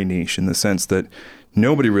 very niche in the sense that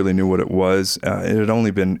nobody really knew what it was. It had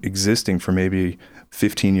only been existing for maybe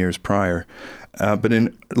 15 years prior. But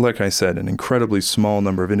like I said, an incredibly small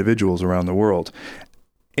number of individuals around the world.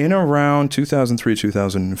 In around 2003,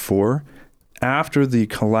 2004, after the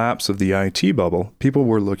collapse of the IT bubble, people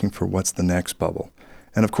were looking for what's the next bubble.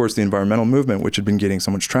 And of course, the environmental movement, which had been getting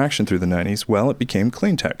so much traction through the 90s, well, it became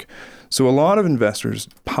clean tech. So a lot of investors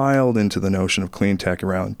piled into the notion of clean tech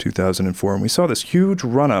around 2004. And we saw this huge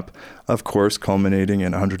run-up, of course, culminating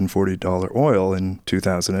in $140 oil in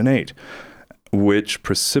 2008. which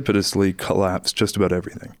precipitously collapsed just about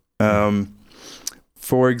everything.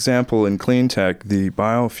 For example, in clean tech, the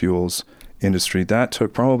biofuels industry, that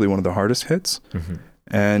took probably one of the hardest hits.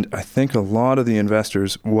 And I think a lot of the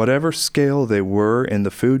investors, whatever scale they were in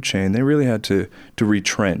the food chain, they really had to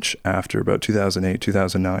retrench after about 2008,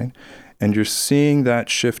 2009. And you're seeing that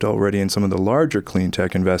shift already in some of the larger clean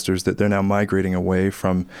tech investors, that they're now migrating away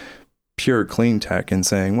from pure clean tech and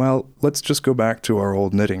saying, well, let's just go back to our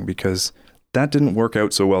old knitting, because that didn't work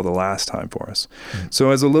out so well the last time for us.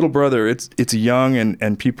 So as a little brother, it's young,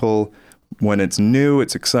 and people, when it's new,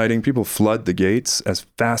 it's exciting. People flood the gates as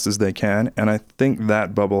fast as they can. And I think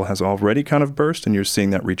that bubble has already kind of burst, and you're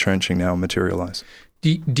seeing that retrenching now materialize.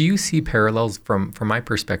 Do you see parallels from my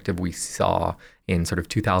perspective? We saw in sort of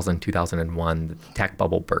 2000, 2001, the tech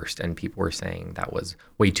bubble burst, and people were saying that was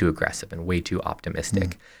way too aggressive and way too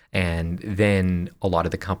optimistic. And then a lot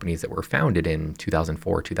of the companies that were founded in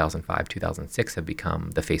 2004, 2005, 2006 have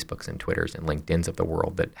become the Facebooks and Twitters and LinkedIns of the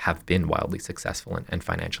world that have been wildly successful and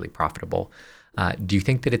financially profitable. Do you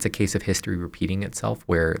think that it's a case of history repeating itself,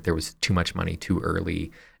 where there was too much money too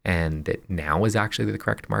early, and that now is actually the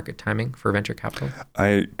correct market timing for venture capital?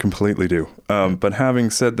 I completely do. But having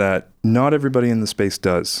said that, not everybody in the space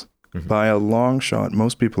does. By a long shot,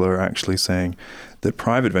 most people are actually saying that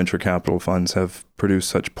private venture capital funds have produced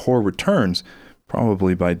such poor returns,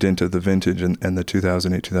 probably by dint of the vintage and the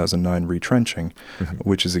 2008-2009 retrenching,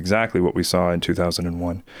 which is exactly what we saw in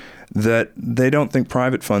 2001, that they don't think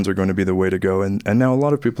private funds are going to be the way to go. And now a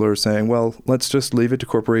lot of people are saying, well, let's just leave it to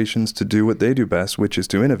corporations to do what they do best, which is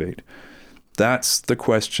to innovate. That's the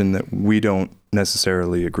question that we don't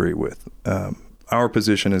necessarily agree with. Our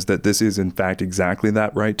position is that this is, in fact, exactly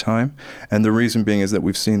that right time. And the reason being is that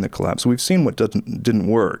we've seen the collapse. We've seen what didn't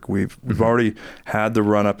work. We've already had the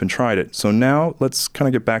run up and tried it. So now let's kind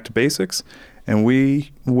of get back to basics. And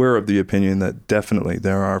we're of the opinion that definitely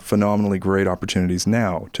there are phenomenally great opportunities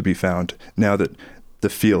now to be found, now that the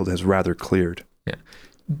field has rather cleared. Yeah.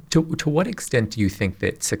 To what extent do you think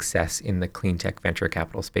that success in the clean tech venture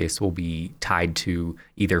capital space will be tied to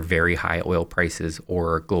either very high oil prices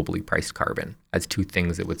or globally priced carbon as two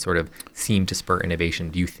things that would sort of seem to spur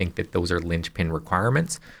innovation? Do you think that those are linchpin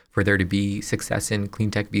requirements for there to be success in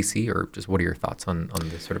clean tech VC, or just what are your thoughts on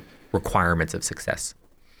the sort of requirements of success?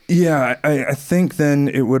 Yeah, I think then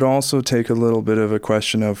it would also take a little bit of a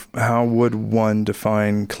question of how would one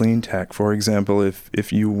define clean tech? For example,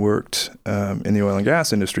 if you worked in the oil and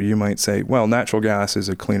gas industry, you might say, well, natural gas is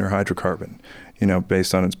a cleaner hydrocarbon,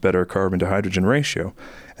 based on its better carbon to hydrogen ratio.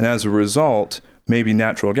 And as a result, maybe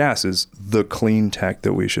natural gas is the clean tech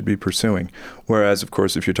that we should be pursuing. Whereas, of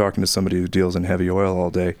course, if you're talking to somebody who deals in heavy oil all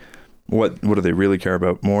day, what do they really care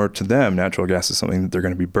about? More to them, natural gas is something that they're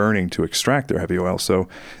going to be burning to extract their heavy oil. So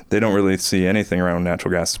they don't really see anything around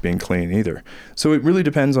natural gas as being clean either. So it really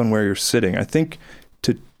depends on where you're sitting. I think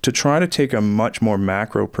to try to take a much more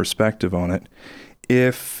macro perspective on it,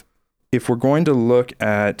 if we're going to look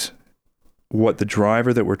at what the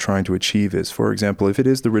driver that we're trying to achieve is, for example, if it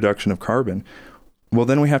is the reduction of carbon, well,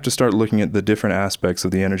 then we have to start looking at the different aspects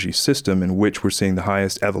of the energy system in which we're seeing the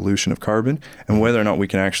highest evolution of carbon, and whether or not we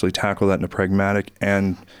can actually tackle that in a pragmatic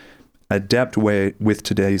and adept way with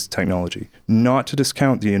today's technology. Not to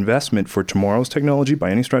discount the investment for tomorrow's technology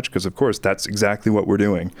by any stretch, because of course that's exactly what we're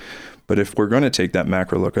doing. But if we're going to take that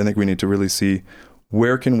macro look, I think we need to really see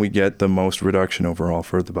where can we get the most reduction overall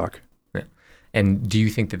for the buck. And do you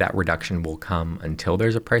think that reduction will come until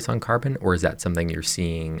there's a price on carbon, or is that something you're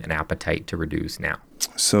seeing an appetite to reduce now?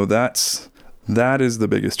 So that is the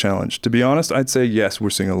biggest challenge. To be honest, I'd say yes, we're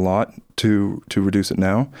seeing a lot to reduce it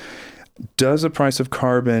now. Does the price of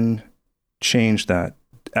carbon change that?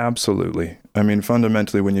 Absolutely. I mean,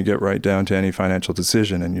 fundamentally, when you get right down to any financial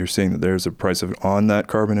decision and you're seeing that there's a price on that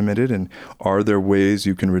carbon emitted, and are there ways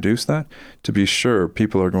you can reduce that? To be sure,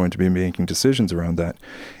 people are going to be making decisions around that.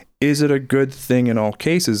 Is it a good thing in all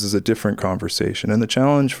cases is a different conversation. And the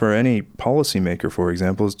challenge for any policymaker, for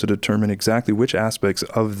example, is to determine exactly which aspects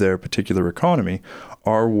of their particular economy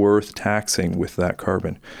are worth taxing with that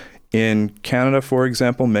carbon. In Canada, for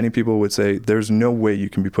example, many people would say there's no way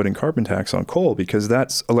you can be putting carbon tax on coal because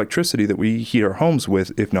that's electricity that we heat our homes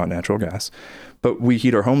with, if not natural gas. But we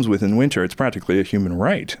heat our homes with in winter. It's practically a human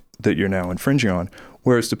right that you're now infringing on.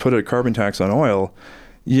 Whereas to put a carbon tax on oil,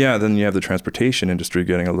 yeah, then you have the transportation industry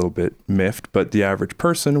getting a little bit miffed, but the average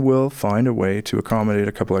person will find a way to accommodate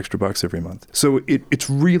a couple extra bucks every month. So it's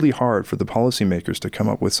really hard for the policymakers to come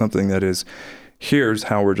up with something that is, here's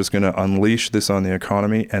how we're just going to unleash this on the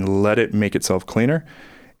economy and let it make itself cleaner.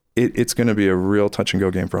 It's going to be a real touch and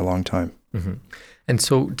go game for a long time. Mm-hmm. And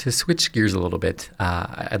so to switch gears a little bit,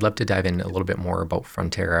 I'd love to dive in a little bit more about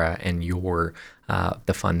Frontera and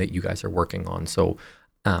the fund that you guys are working on. So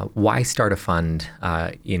why start a fund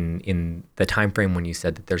in the time frame when you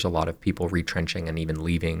said that there's a lot of people retrenching and even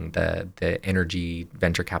leaving the energy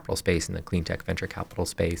venture capital space and the clean tech venture capital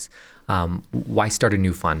space? Why start a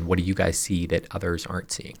new fund? What do you guys see that others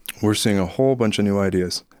aren't seeing? We're seeing a whole bunch of new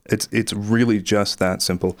ideas. It's really just that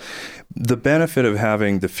simple. The benefit of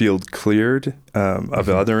having the field cleared of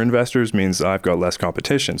other investors means I've got less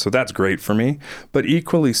competition. So that's great for me. But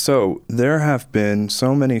equally so, there have been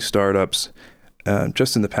so many startups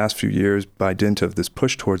just in the past few years, by dint of this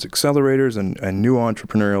push towards accelerators and new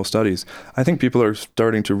entrepreneurial studies. I think people are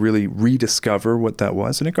starting to really rediscover what that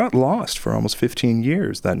was, and it got lost for almost 15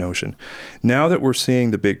 years, that notion. Now that we're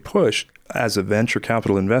seeing the big push, as a venture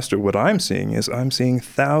capital investor, what I'm seeing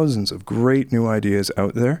thousands of great new ideas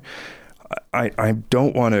out there. I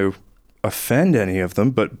don't want to offend any of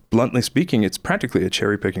them, but bluntly speaking, it's practically a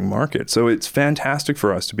cherry-picking market. So it's fantastic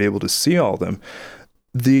for us to be able to see all of them.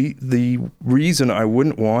 The reason I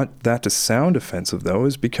wouldn't want that to sound offensive, though,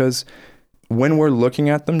 is because when we're looking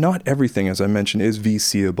at them, not everything, as I mentioned, is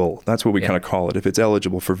VC-able. That's what we kind of call it. If it's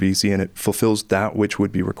eligible for VC and it fulfills that which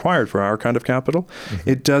would be required for our kind of capital,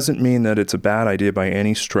 it doesn't mean that it's a bad idea by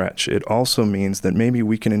any stretch. It also means that maybe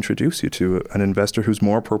we can introduce you to an investor who's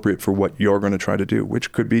more appropriate for what you're going to try to do,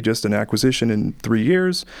 which could be just an acquisition in 3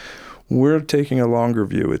 years. We're taking a longer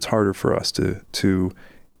view. It's harder for us to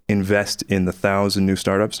invest in the 1,000 new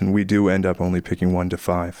startups, and we do end up only picking 1 to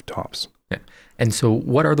 5 tops. Yeah. And so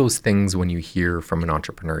what are those things when you hear from an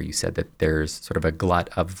entrepreneur? You said that there's sort of a glut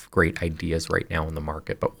of great ideas right now in the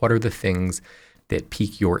market, but what are the things that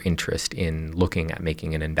pique your interest in looking at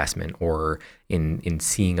making an investment or in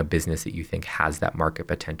seeing a business that you think has that market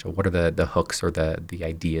potential? What are the hooks or the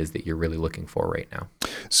ideas that you're really looking for right now?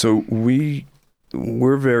 So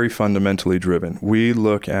we're very fundamentally driven. We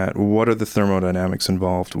look at what are the thermodynamics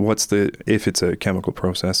involved, if it's a chemical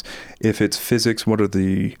process, if it's physics, what are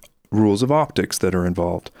the rules of optics that are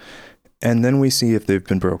involved. And then we see if they've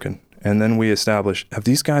been broken. And then we establish, have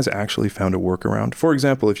these guys actually found a workaround? For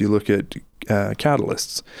example, if you look at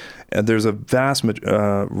catalysts, there's a vast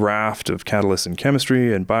raft of catalysts in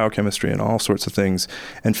chemistry and biochemistry and all sorts of things.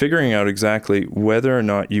 And figuring out exactly whether or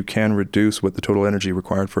not you can reduce what the total energy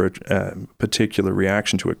required for a particular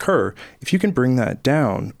reaction to occur, if you can bring that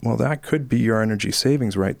down, well, that could be your energy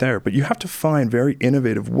savings right there. But you have to find very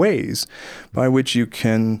innovative ways by which you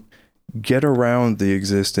can get around the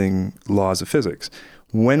existing laws of physics.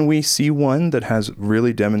 When we see one that has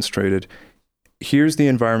really demonstrated, here's the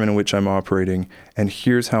environment in which I'm operating, and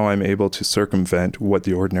here's how I'm able to circumvent what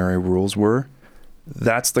the ordinary rules were,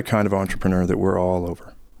 that's the kind of entrepreneur that we're all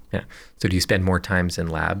over. Yeah. So do you spend more times in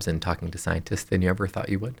labs and talking to scientists than you ever thought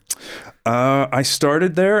you would? I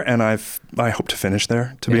started there, and I hope to finish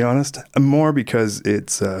there, to be honest. More because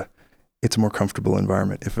it's a more comfortable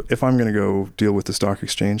environment. If I'm going to go deal with the stock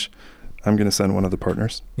exchange, I'm going to send one of the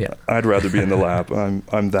partners. Yeah. I'd rather be in the lab.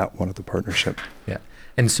 I'm that one of the partnership. Yeah.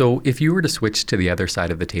 And so if you were to switch to the other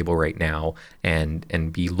side of the table right now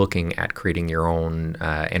and be looking at creating your own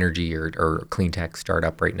energy or clean tech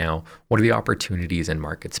startup right now, what are the opportunities and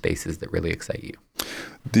market spaces that really excite you?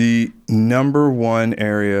 The number one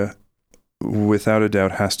area, without a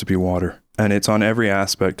doubt, has to be water. And it's on every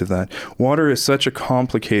aspect of that. Water is such a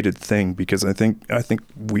complicated thing because I think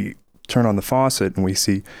we turn on the faucet and we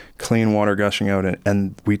see clean water gushing out,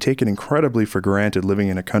 and we take it incredibly for granted living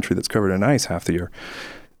in a country that's covered in ice half the year.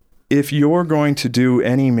 If you're going to do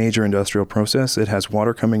any major industrial process, it has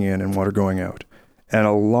water coming in and water going out. And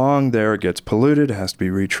along there, it gets polluted, it has to be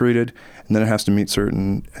retreated, and then it has to meet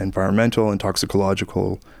certain environmental and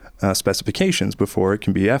toxicological specifications before it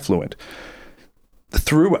can be effluent.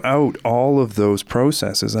 Throughout all of those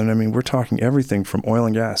processes, and I mean, we're talking everything from oil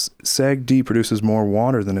and gas. SAGD produces more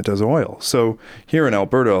water than it does oil. So here in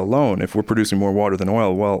Alberta alone, if we're producing more water than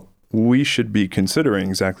oil, well, we should be considering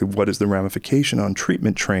exactly what is the ramification on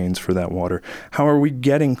treatment trains for that water. How are we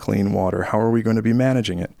getting clean water? How are we going to be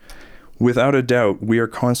managing it? Without a doubt, we are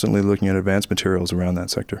constantly looking at advanced materials around that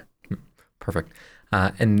sector. Perfect.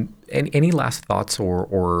 And any last thoughts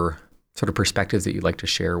or sort of perspectives that you'd like to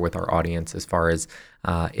share with our audience as far as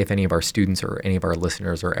if any of our students or any of our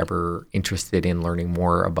listeners are ever interested in learning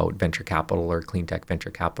more about venture capital or clean tech venture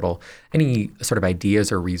capital, any sort of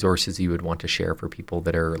ideas or resources you would want to share for people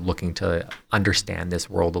that are looking to understand this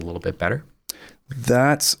world a little bit better?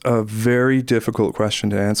 That's a very difficult question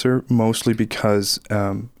to answer, mostly because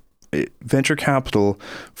venture capital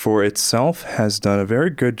for itself has done a very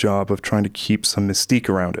good job of trying to keep some mystique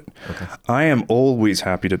around it. Okay. I am always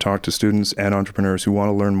happy to talk to students and entrepreneurs who want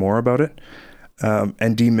to learn more about it.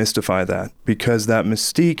 and demystify that, because that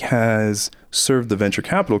mystique has served the venture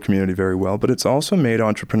capital community very well, but it's also made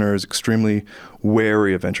entrepreneurs extremely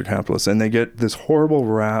wary of venture capitalists. And they get this horrible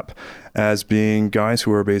rap as being guys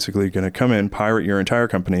who are basically going to come in, pirate your entire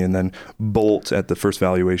company, and then bolt at the first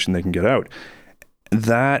valuation they can get out.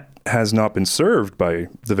 That has not been served by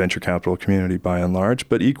the venture capital community by and large,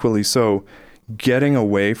 but equally so, getting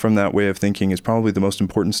away from that way of thinking is probably the most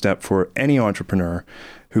important step for any entrepreneur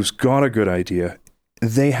who's got a good idea.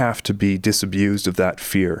 They have to be disabused of that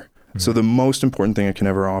fear. Mm-hmm. So the most important thing I can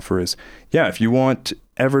ever offer is, if you want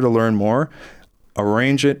ever to learn more,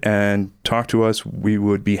 arrange it and talk to us. We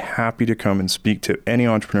would be happy to come and speak to any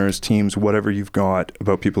entrepreneurs, teams, whatever you've got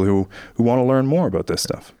about people who want to learn more about this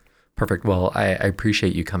stuff. Perfect. Well, I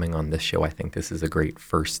appreciate you coming on this show. I think this is a great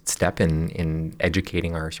first step in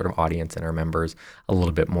educating our sort of audience and our members a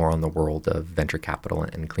little bit more on the world of venture capital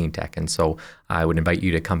and clean tech. And so I would invite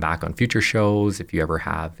you to come back on future shows. If you ever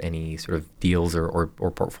have any sort of deals or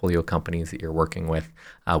portfolio companies that you're working with,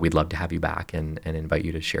 we'd love to have you back and invite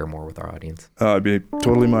you to share more with our audience. It'd be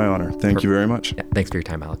totally my honor. Thank you very much. Yeah, thanks for your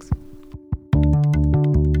time, Alex.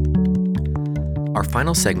 Our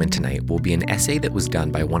final segment tonight will be an essay that was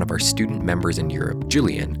done by one of our student members in Europe,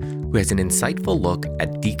 Julian, who has an insightful look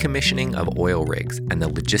at decommissioning of oil rigs and the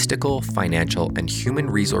logistical, financial, and human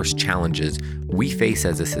resource challenges we face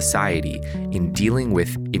as a society in dealing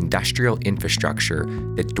with industrial infrastructure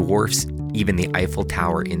that dwarfs even the Eiffel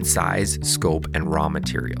Tower in size, scope, and raw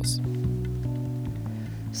materials.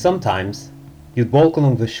 Sometimes, you'd walk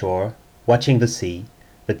along the shore, watching the sea,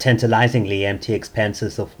 the tantalizingly empty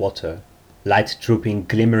expanses of water, light drooping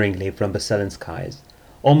glimmeringly from the sullen skies,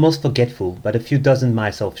 almost forgetful that a few dozen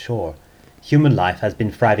miles offshore, human life has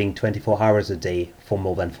been thriving 24 hours a day for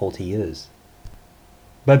more than 40 years.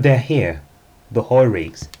 But they're here, the oil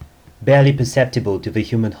rigs, barely perceptible to the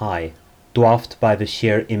human eye, dwarfed by the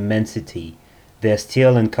sheer immensity, their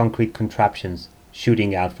steel and concrete contraptions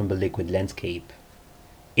shooting out from the liquid landscape.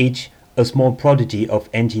 Each a small prodigy of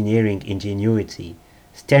engineering ingenuity,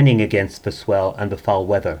 standing against the swell and the foul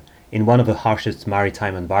weather, in one of the harshest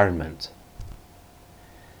maritime environments.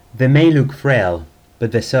 They may look frail,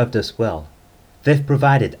 but they served us well. They've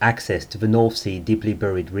provided access to the North Sea deeply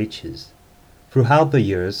buried riches. Throughout the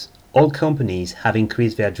years, all companies have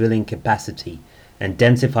increased their drilling capacity and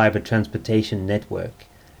densified the transportation network,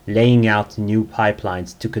 laying out new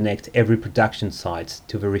pipelines to connect every production site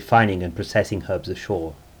to the refining and processing hubs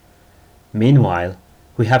ashore. Meanwhile,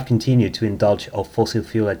 we have continued to indulge our fossil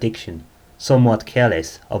fuel addiction, somewhat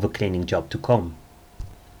careless of a cleaning job to come.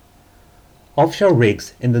 Offshore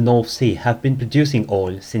rigs in the North Sea have been producing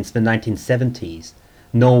oil since the 1970s,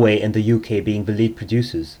 Norway and the UK being the lead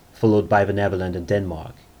producers, followed by the Netherlands and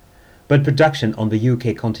Denmark. But production on the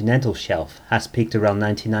UK continental shelf has peaked around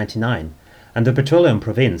 1999, and the petroleum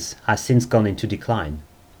province has since gone into decline.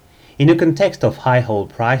 In a context of high oil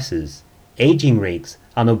prices, aging rigs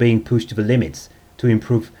are now being pushed to the limits to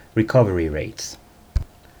improve recovery rates.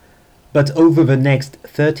 But over the next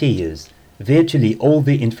 30 years, virtually all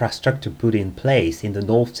the infrastructure put in place in the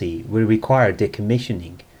North Sea will require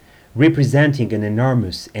decommissioning, representing an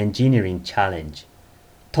enormous engineering challenge.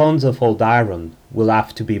 Tons of old iron will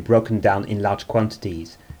have to be broken down in large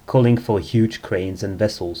quantities, calling for huge cranes and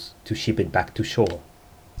vessels to ship it back to shore.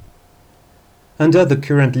 Under the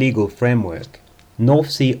current legal framework,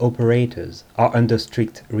 North Sea operators are under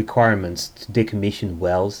strict requirements to decommission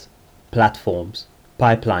wells, platforms,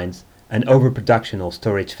 pipelines, and overproduction or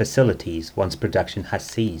storage facilities once production has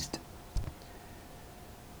ceased.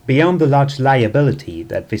 Beyond the large liability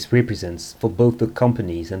that this represents for both the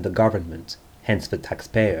companies and the government, hence the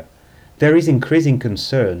taxpayer, there is increasing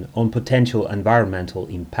concern on potential environmental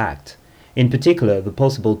impact, in particular the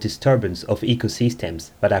possible disturbance of ecosystems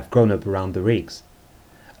that have grown up around the rigs.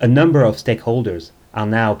 A number of stakeholders are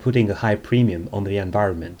now putting a high premium on the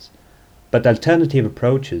environment, but alternative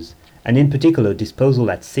approaches, and in particular disposal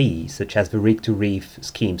at sea, such as the rig-to-reef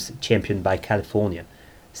schemes championed by California,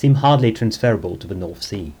 seem hardly transferable to the North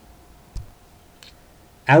Sea.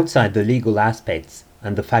 Outside the legal aspects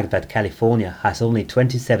and the fact that California has only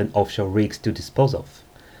 27 offshore rigs to dispose of,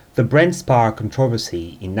 the Brent Spar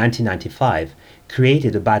controversy in 1995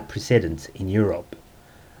 created a bad precedent in Europe.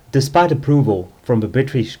 Despite approval from the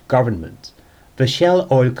British government, the Shell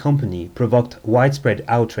Oil Company provoked widespread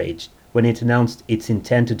outrage when it announced its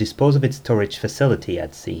intent to dispose of its storage facility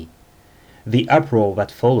at sea. The uproar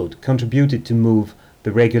that followed contributed to move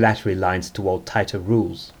the regulatory lines toward tighter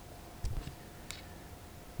rules.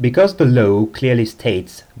 Because the law clearly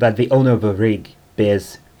states that the owner of a rig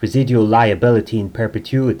bears residual liability in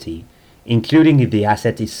perpetuity, including if the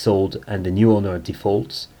asset is sold and the new owner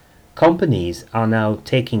defaults, companies are now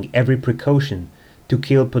taking every precaution to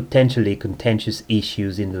kill potentially contentious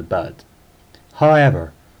issues in the bud.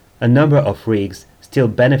 However, a number of rigs still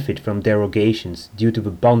benefit from derogations due to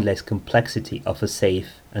the boundless complexity of a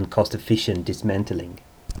safe and cost-efficient dismantling.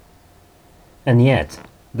 And yet,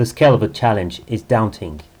 the scale of the challenge is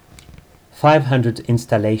daunting. 500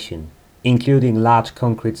 installations, including large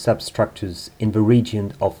concrete substructures in the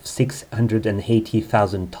region of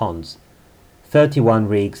 680,000 tons, 31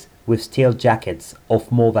 rigs with steel jackets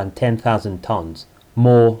of more than 10,000 tons,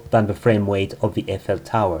 more than the frame weight of the Eiffel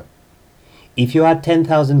Tower. If you add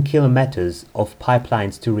 10,000 kilometers of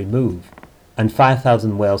pipelines to remove and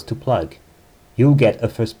 5,000 wells to plug, you'll get a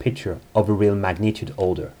first picture of a real magnitude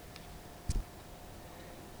order.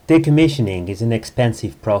 Decommissioning is an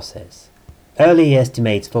expensive process. Early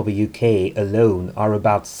estimates for the UK alone are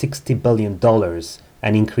about $60 billion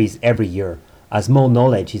and increase every year as more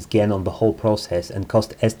knowledge is gained on the whole process and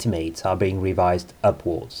cost estimates are being revised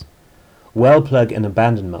upwards. Well plug and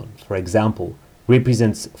abandonment, for example,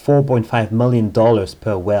 represents $4.5 million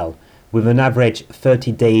per well, with an average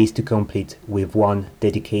 30 days to complete with one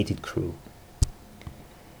dedicated crew.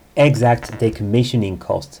 Exact decommissioning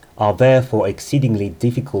costs are therefore exceedingly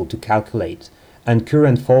difficult to calculate, and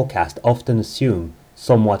current forecasts often assume,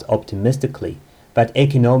 somewhat optimistically, that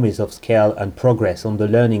economies of scale and progress on the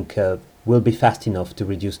learning curve will be fast enough to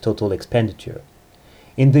reduce total expenditure.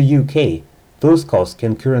 In the UK, those costs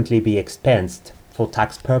can currently be expensed for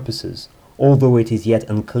tax purposes, although it is yet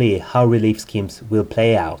unclear how relief schemes will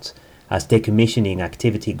play out as decommissioning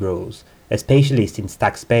activity grows, especially since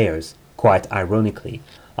taxpayers, quite ironically,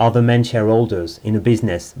 are the main shareholders in a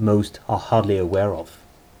business most are hardly aware of.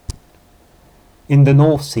 In the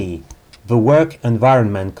North Sea, the work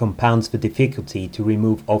environment compounds the difficulty to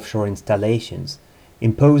remove offshore installations,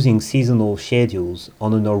 imposing seasonal schedules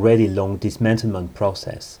on an already long dismantlement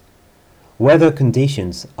process. Weather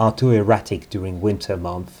conditions are too erratic during winter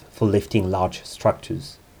months for lifting large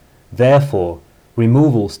structures. Therefore,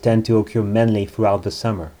 removals tend to occur mainly throughout the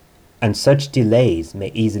summer, and such delays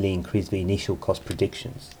may easily increase the initial cost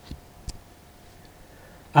predictions.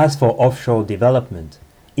 As for offshore development,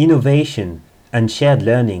 innovation and shared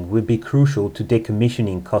learning will be crucial to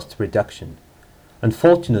decommissioning cost reduction.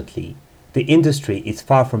 Unfortunately, the industry is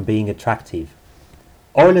far from being attractive.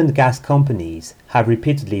 Oil and gas companies have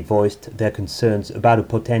repeatedly voiced their concerns about a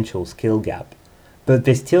potential skill gap, but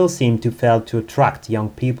they still seem to fail to attract young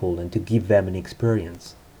people and to give them an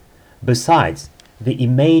experience. Besides, the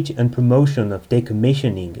image and promotion of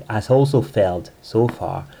decommissioning has also failed, so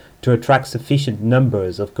far, to attract sufficient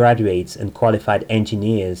numbers of graduates and qualified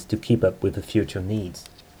engineers to keep up with the future needs.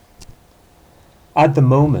 At the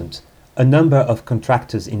moment, a number of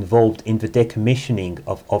contractors involved in the decommissioning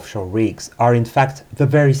of offshore rigs are in fact the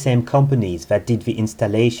very same companies that did the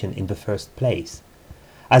installation in the first place.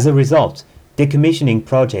 As a result, decommissioning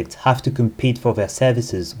projects have to compete for their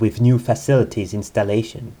services with new facilities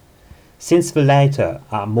installation. Since the latter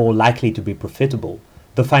are more likely to be profitable,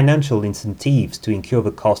 the financial incentives to incur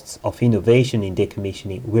the costs of innovation in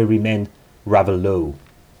decommissioning will remain rather low.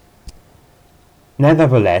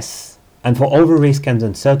 Nevertheless, and for all the risks and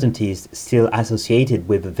uncertainties still associated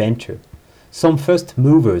with the venture, some first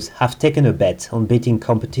movers have taken a bet on beating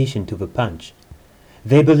competition to the punch.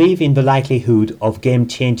 They believe in the likelihood of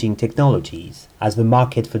game-changing technologies, as the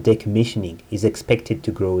market for decommissioning is expected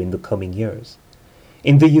to grow in the coming years.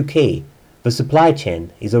 In the UK, the supply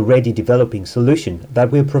chain is already developing solutions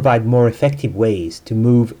that will provide more effective ways to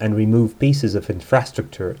move and remove pieces of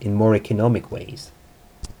infrastructure in more economic ways.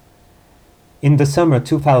 In the summer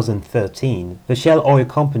 2013, the Shell Oil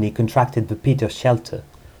Company contracted the Peter Shelter,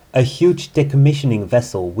 a huge decommissioning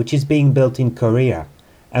vessel which is being built in Korea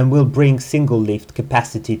and will bring single-lift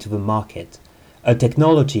capacity to the market, a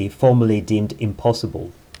technology formerly deemed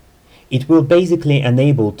impossible. It will basically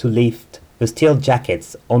enable to lift the steel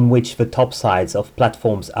jackets on which the topsides of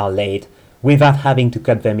platforms are laid without having to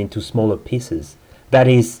cut them into smaller pieces, that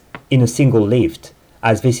is, in a single lift,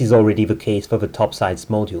 as this is already the case for the topsides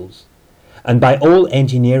modules. And by all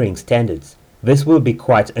engineering standards, this will be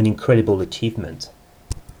quite an incredible achievement.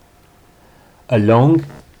 A long,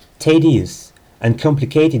 tedious, and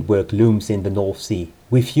complicated work looms in the North Sea,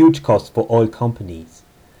 with huge costs for oil companies.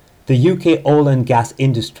 The UK oil and gas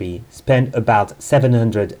industry spent about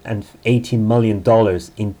 $780 million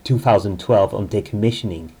in 2012 on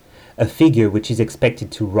decommissioning, a figure which is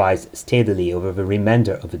expected to rise steadily over the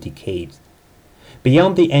remainder of the decade.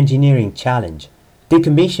 Beyond the engineering challenge,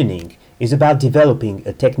 decommissioning is about developing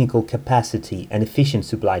a technical capacity and efficient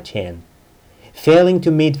supply chain. Failing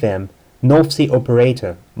to meet them, North Sea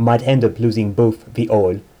operator might end up losing both the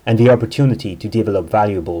oil and the opportunity to develop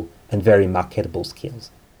valuable and very marketable skills.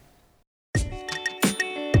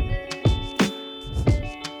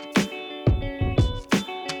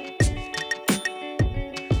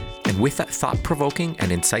 And with that thought-provoking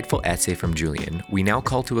and insightful essay from Julian, we now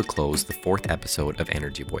call to a close the 4th episode of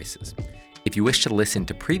Energy Voices. If you wish to listen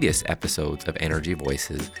to previous episodes of Energy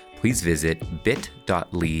Voices, please visit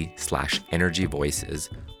bit.ly/energyvoices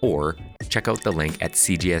or check out the link at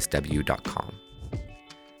cgsw.com.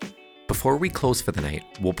 Before we close for the night,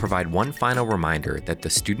 we'll provide one final reminder that the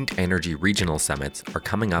Student Energy Regional Summits are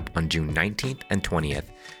coming up on June 19th and 20th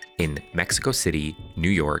in Mexico City, New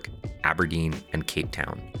York, Aberdeen, and Cape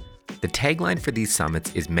Town. The tagline for these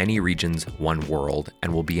summits is Many Regions, One World,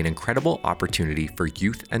 and will be an incredible opportunity for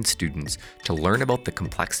youth and students to learn about the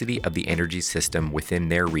complexity of the energy system within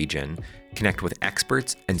their region, connect with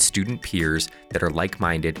experts and student peers that are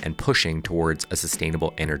like-minded and pushing towards a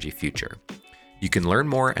sustainable energy future. You can learn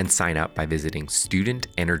more and sign up by visiting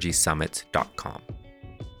studentenergysummits.com.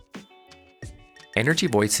 Energy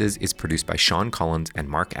Voices is produced by Sean Collins and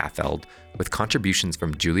Mark Affeld, with contributions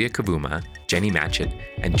from Julia Kavuma, Jenny Matchett,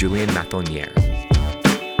 and Julian Mathonier.